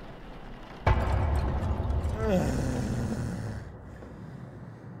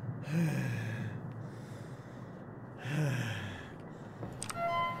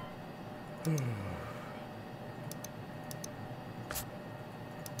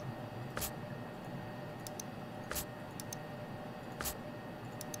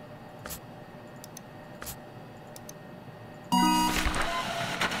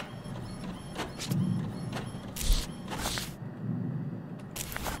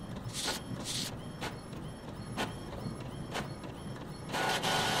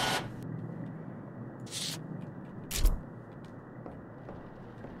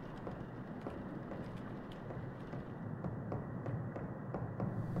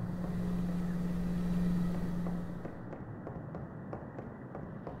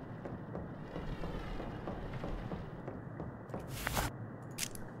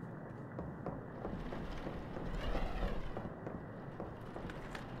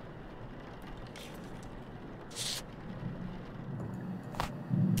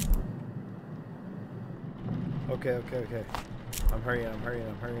 Okay. I'm hurrying.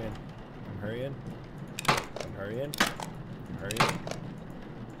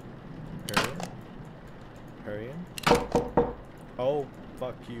 Oh,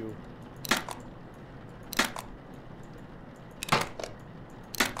 fuck you.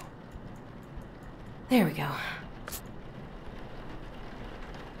 There we go.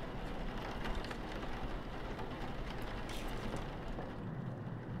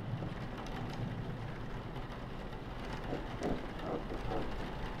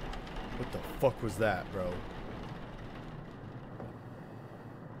 What the fuck was that, bro?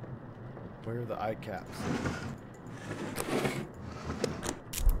 Where are the eye caps?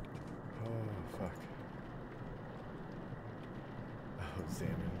 Oh, fuck. Oh,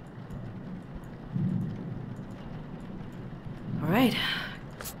 salmon. All right.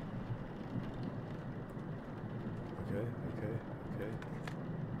 Okay.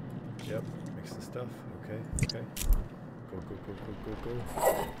 Yep, mix the stuff. Okay. Go.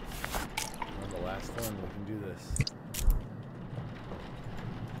 On the last one, we can do this.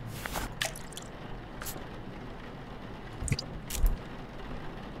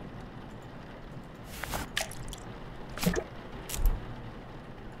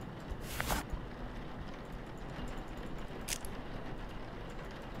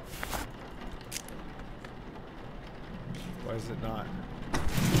 Why is it not?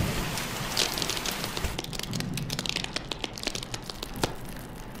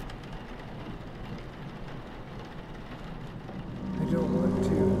 I don't want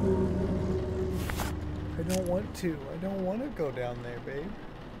to. I don't want to. I don't want to go down there, babe.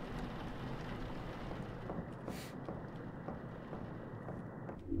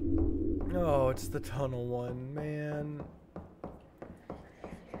 Oh, it's the tunnel one, man.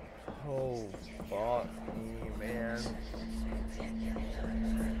 Oh, fuck me, man.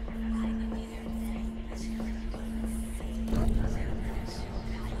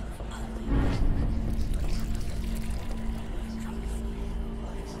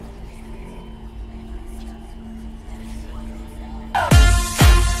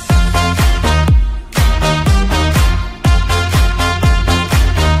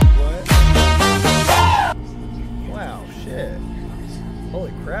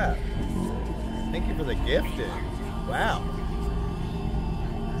 Gifted. Wow.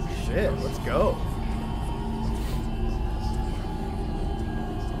 Shit, let's go.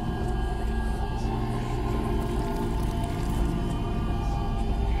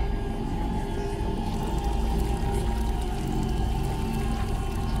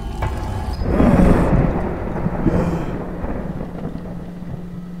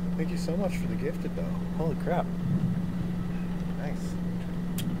 Thank you so much for the gifted though. Holy crap. Nice.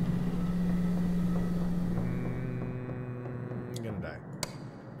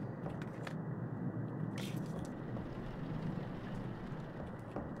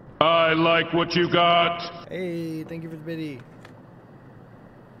 I like what you got. Hey, thank you for the biddy.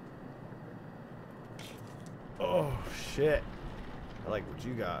 Oh, shit. I like what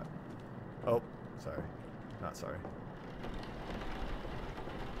you got. Oh, sorry. Not sorry.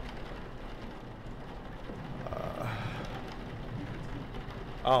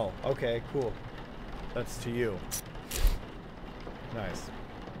 Oh, okay, cool. That's to you. Nice.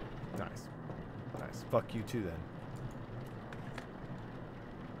 Nice. Nice. Fuck you too then.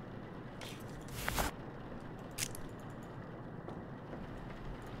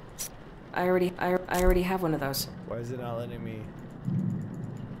 I already have one of those. Why is it not letting me?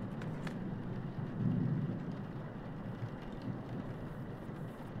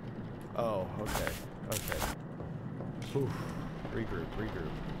 Oh, okay. Okay. Oof. Regroup,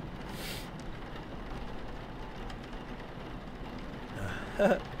 regroup.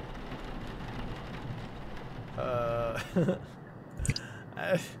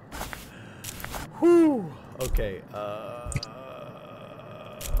 Whew. Okay,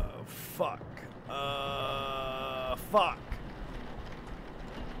 fuck. Fuck.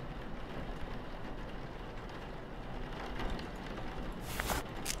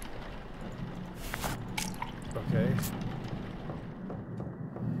 Okay.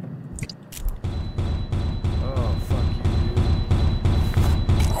 Oh, fuck you, dude.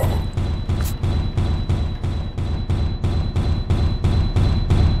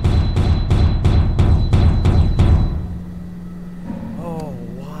 Oh,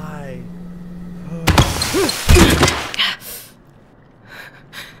 why?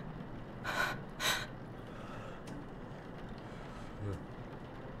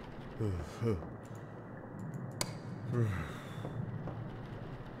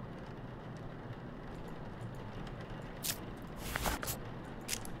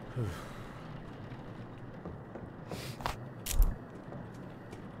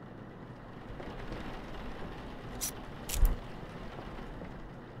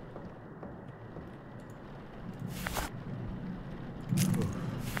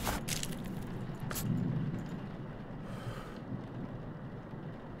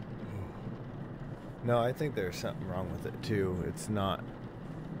 No, I think there's something wrong with it too. It's not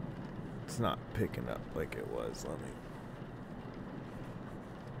picking up like it was. Let me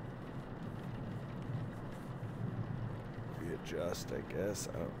readjust, I guess.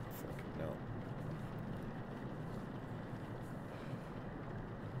 I don't fucking know.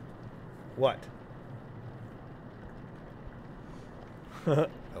 What?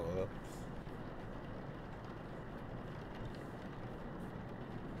 Hello.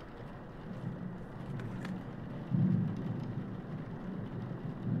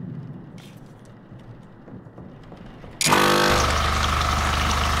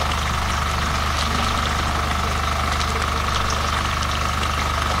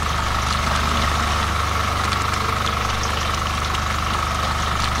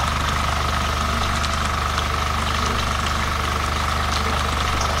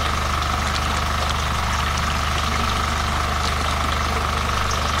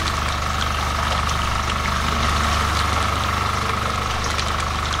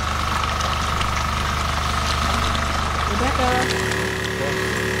 Rebecca!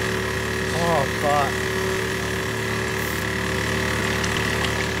 Oh, fuck.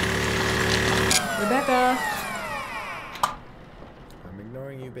 Rebecca! I'm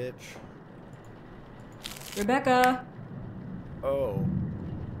ignoring you, bitch. Rebecca! Oh.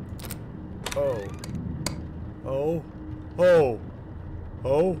 Oh. Oh. Oh.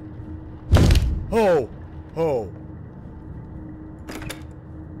 Oh. Oh. Oh.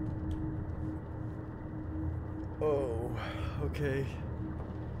 Oh. Okay.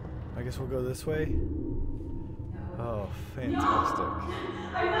 I guess we'll go this way. Oh, fantastic.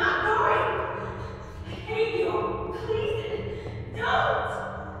 I'm not going! I hate you! Please, don't!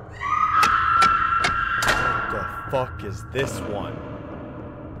 What the fuck is this one?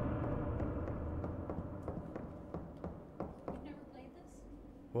 You've never played this?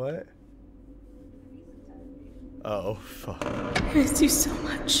 What? Oh, fuck. I miss you so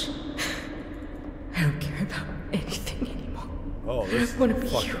much. I don't care about anything anymore. Oh, this is a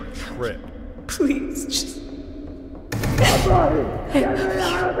fucking trip. Please, just... Somebody! Get me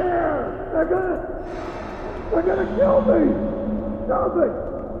out of here! They're gonna kill me! Stop it!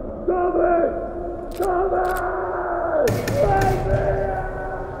 Stop it! Stop it! Let me out!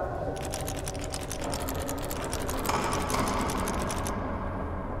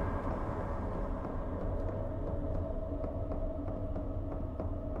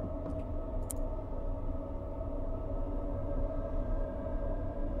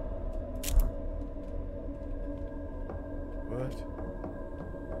 What?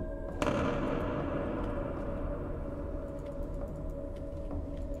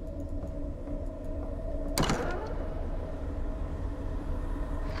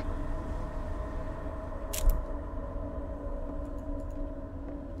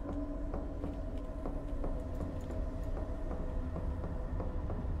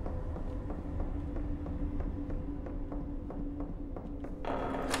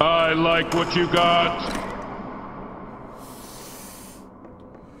 I like what you got.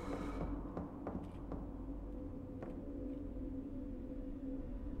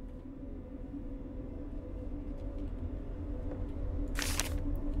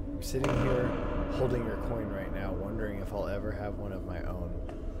 I'm sitting here holding your coin right now, wondering if I'll ever have one of my own.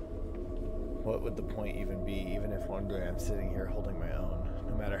 What would the point even be, even if one day I'm sitting here holding my own?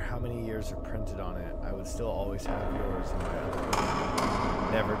 No matter how many years are printed on it, I would still always have yours in my other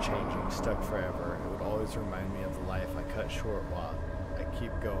hand. Never changing, stuck forever. It would always remind me of the life I cut short while I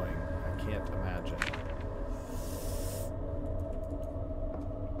keep going. I can't imagine.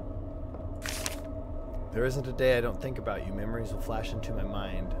 There isn't a day I don't think about you. Memories will flash into my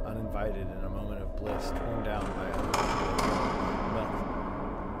mind, uninvited in a moment of bliss, torn down by other people.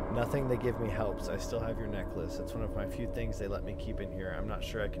 Nothing they give me helps. I still have your necklace. It's one of my few things they let me keep in here. I'm not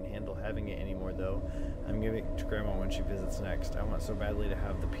sure I can handle having it anymore, though. I'm giving it to Grandma when she visits next. I want so badly to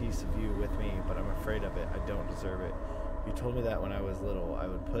have the piece of you with me, but I'm afraid of it. I don't deserve it. You told me that when I was little. I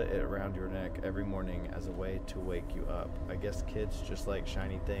would put it around your neck every morning as a way to wake you up. I guess kids just like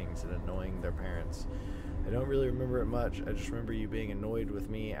shiny things and annoying their parents. I don't really remember it much. I just remember you being annoyed with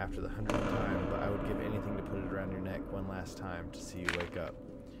me after the 100th time, but I would give anything to put it around your neck one last time to see you wake up.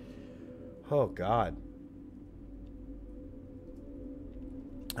 Oh, God.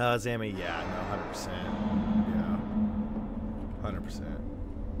 Zammy, yeah, no, 100%. Yeah. 100%.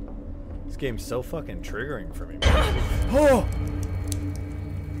 This game's so fucking triggering for me, man. Oh!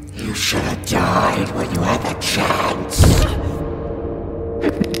 You should have died when you had the chance!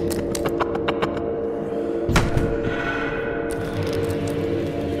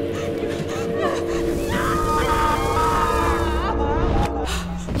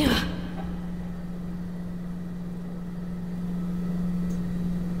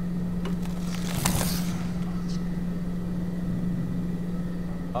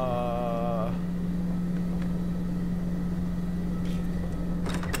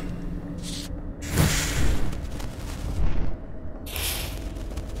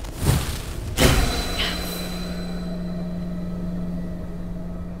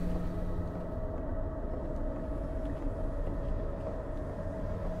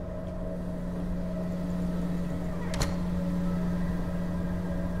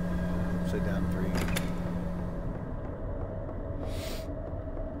 Upside down 3.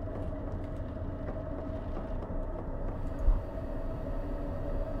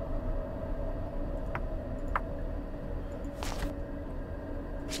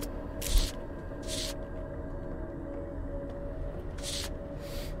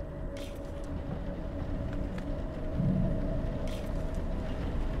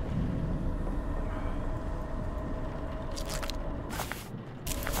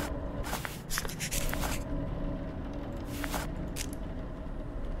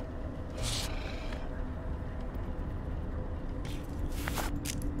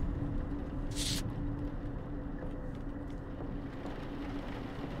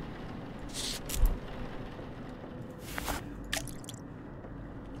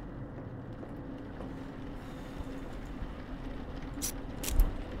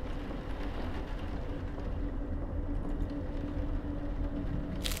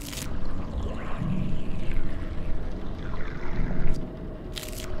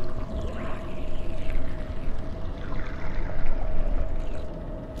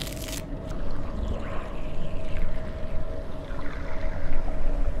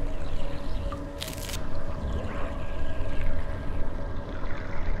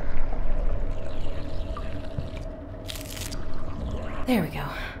 There we go.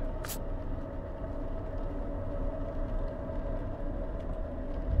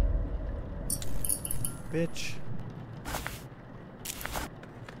 Bitch.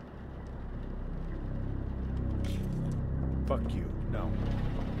 Fuck you. No.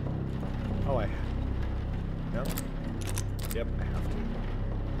 Oh, no? Yep, I have to.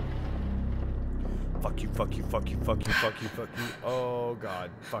 Fuck you, fuck you, fuck you, fuck you, fuck you, fuck you. Oh, God.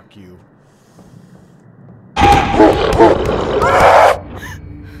 Fuck you.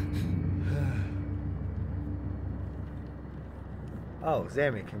 Oh,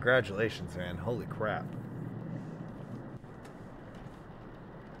 Zammy, congratulations, man. Holy crap.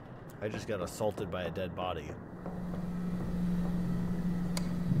 I just got assaulted by a dead body.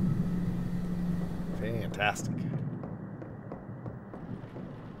 Fantastic.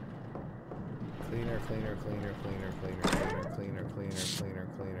 Cleaner, cleaner, cleaner, cleaner, cleaner, cleaner, cleaner, cleaner, cleaner,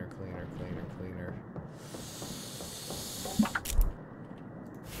 cleaner, cleaner, cleaner, cleaner.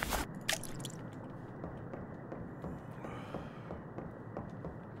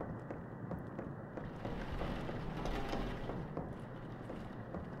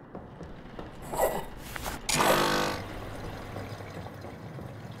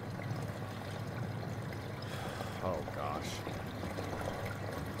 Oh gosh.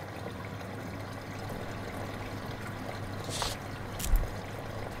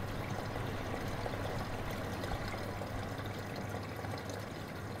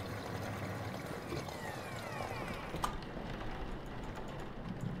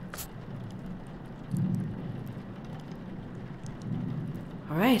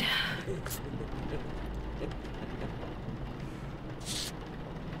 All right.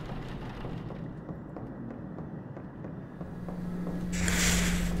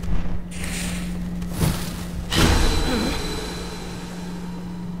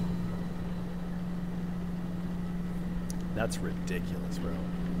 That's ridiculous, bro.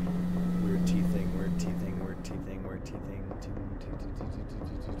 Weird teething, weird teething, weird teething, weird teething.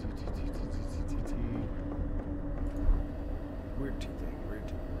 Weird teething, weird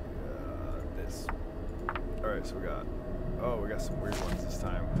teething. This. Alright, so we got some weird ones this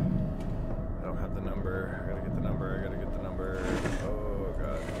time. I don't have the number. I gotta get the number. I gotta get the number. Oh,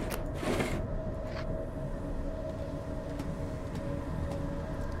 God.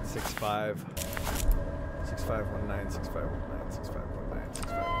 Six five 6519 6519 6519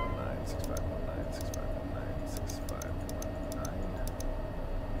 6519 6519 6519 6519.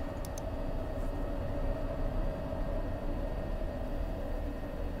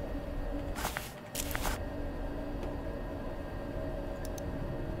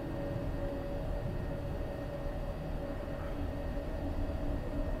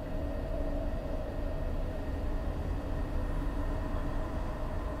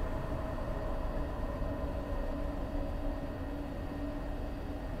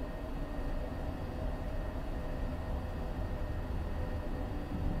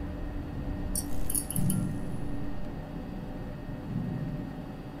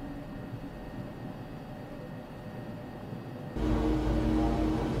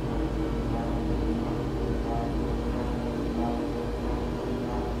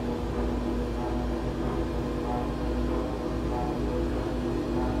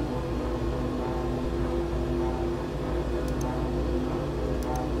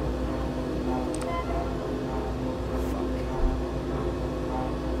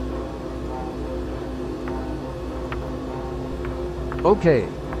 Okay,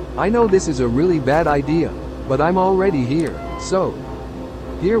 I know this is a really bad idea, but I'm already here, so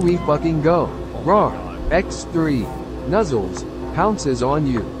here we fucking go. Rawr, X3, Nuzzles, pounces on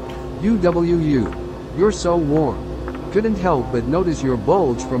you. UWU, you're so warm. Couldn't help but notice your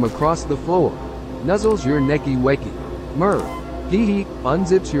bulge from across the floor. Nuzzles your necky wecky. Murr, hee hee,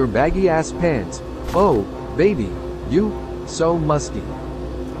 unzips your baggy ass pants. Oh, baby, you, so musty.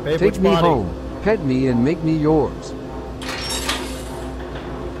 Babe, take me body? home, pet me and make me yours.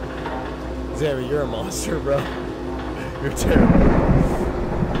 Zammy, you're a monster, bro. You're terrible.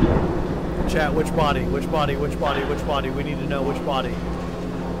 Chat, which body? Which body? Which body? Which body? We need to know which body.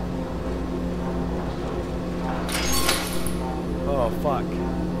 Oh, fuck.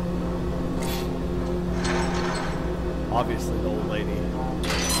 Obviously, the old lady.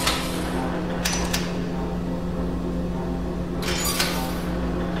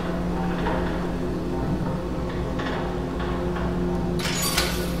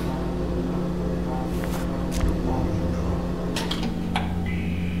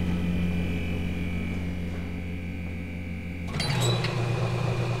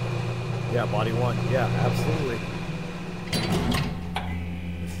 Yeah, body one. Yeah, absolutely.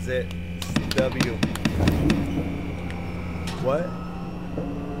 This is it. This is W. What?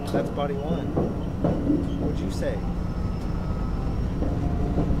 That's body 1. What'd you say?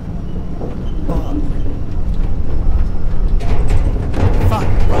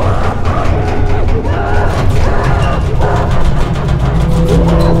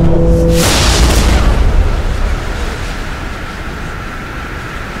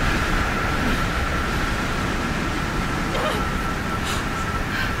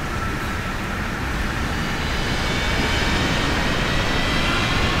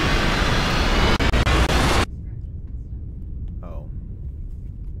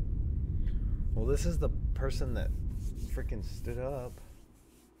 This is the person that freaking stood up.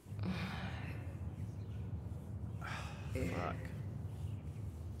 Fuck.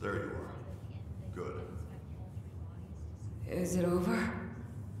 There you are. Good. Is it over?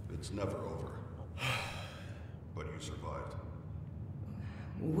 It's never over. But you survived.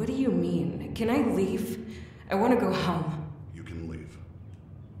 What do you mean? Can I leave? I want to go home. You can leave.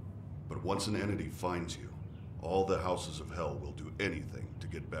 But once an entity finds you, all the houses of hell will do anything to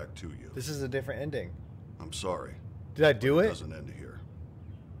get back to you. This is a different ending. I'm sorry. Did I do it? It doesn't end here.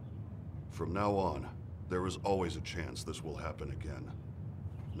 From now on, there is always a chance this will happen again.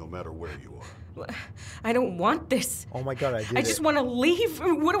 No matter where you are. I don't want this. Oh my god, I just want to leave.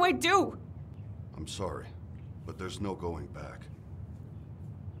 What do I do? I'm sorry, but there's no going back.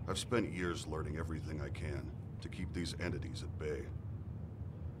 I've spent years learning everything I can to keep these entities at bay.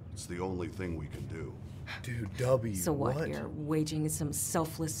 It's the only thing we can do. Dude, W. So what? You're waging some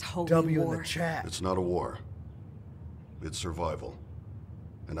selfless holy W war? In the chat. It's not a war. It's survival.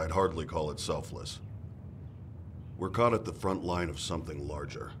 And I'd hardly call it selfless. We're caught at the front line of something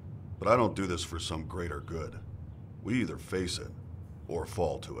larger. But I don't do this for some greater good. We either face it or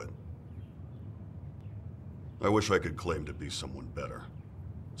fall to it. I wish I could claim to be someone better,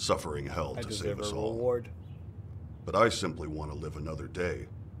 suffering hell to save us all. Reward. But I simply want to live another day,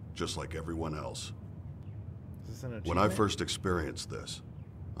 just like everyone else. When I first experienced this,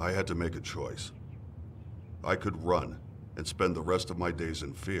 I had to make a choice. I could run and spend the rest of my days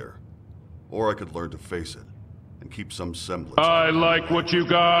in fear, or I could learn to face it and keep some semblance. I like what you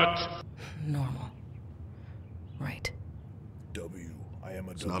got. Normal. Right. W. I am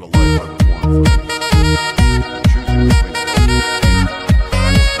a it's not a life I would want for me. Choosing between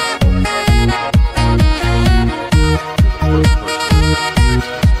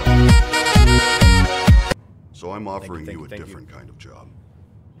so I'm offering you a different kind of job.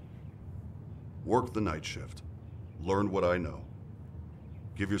 Work the night shift. Learn what I know.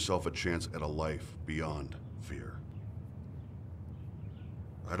 Give yourself a chance at a life beyond fear.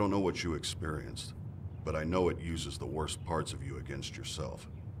 I don't know what you experienced, but I know it uses the worst parts of you against yourself.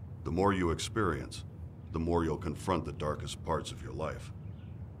 The more you experience, the more you'll confront the darkest parts of your life.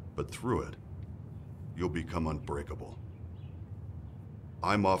 But through it, you'll become unbreakable.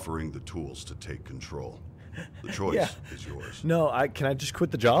 I'm offering the tools to take control. The choice is yours. No, can I just quit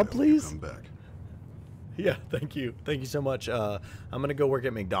the job, please? Come back. Yeah, thank you. Thank you so much. I'm gonna go work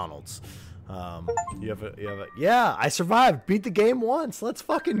at McDonald's. Yeah, I survived. Beat the game once. Let's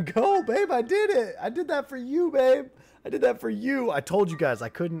fucking go, babe. I did it. I did that for you, babe. I did that for you. I told you guys I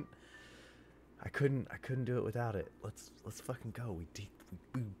couldn't do it without it. Let's fucking go. We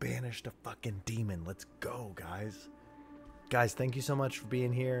banished a fucking demon. Let's go, guys. Guys, thank you so much for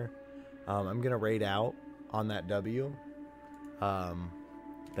being here. I'm gonna raid out on that W.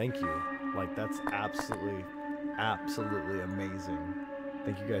 Thank you. Like, that's absolutely amazing.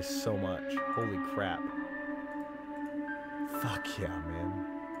 Thank you guys so much. Holy crap. Fuck yeah, man.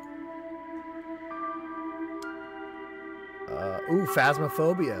 Ooh,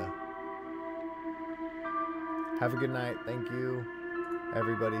 Phasmophobia. Have a good night. Thank you,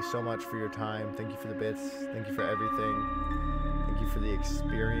 everybody, so much for your time. Thank you for the bits. Thank you for everything. Thank you for the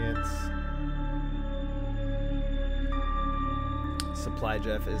experience. Supply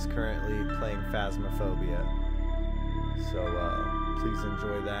Jeff is currently playing Phasmophobia. So, please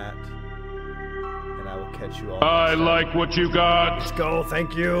enjoy that. And I will catch you all. I like what you got. Let's go.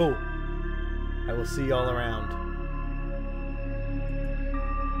 Thank you. I will see y'all around.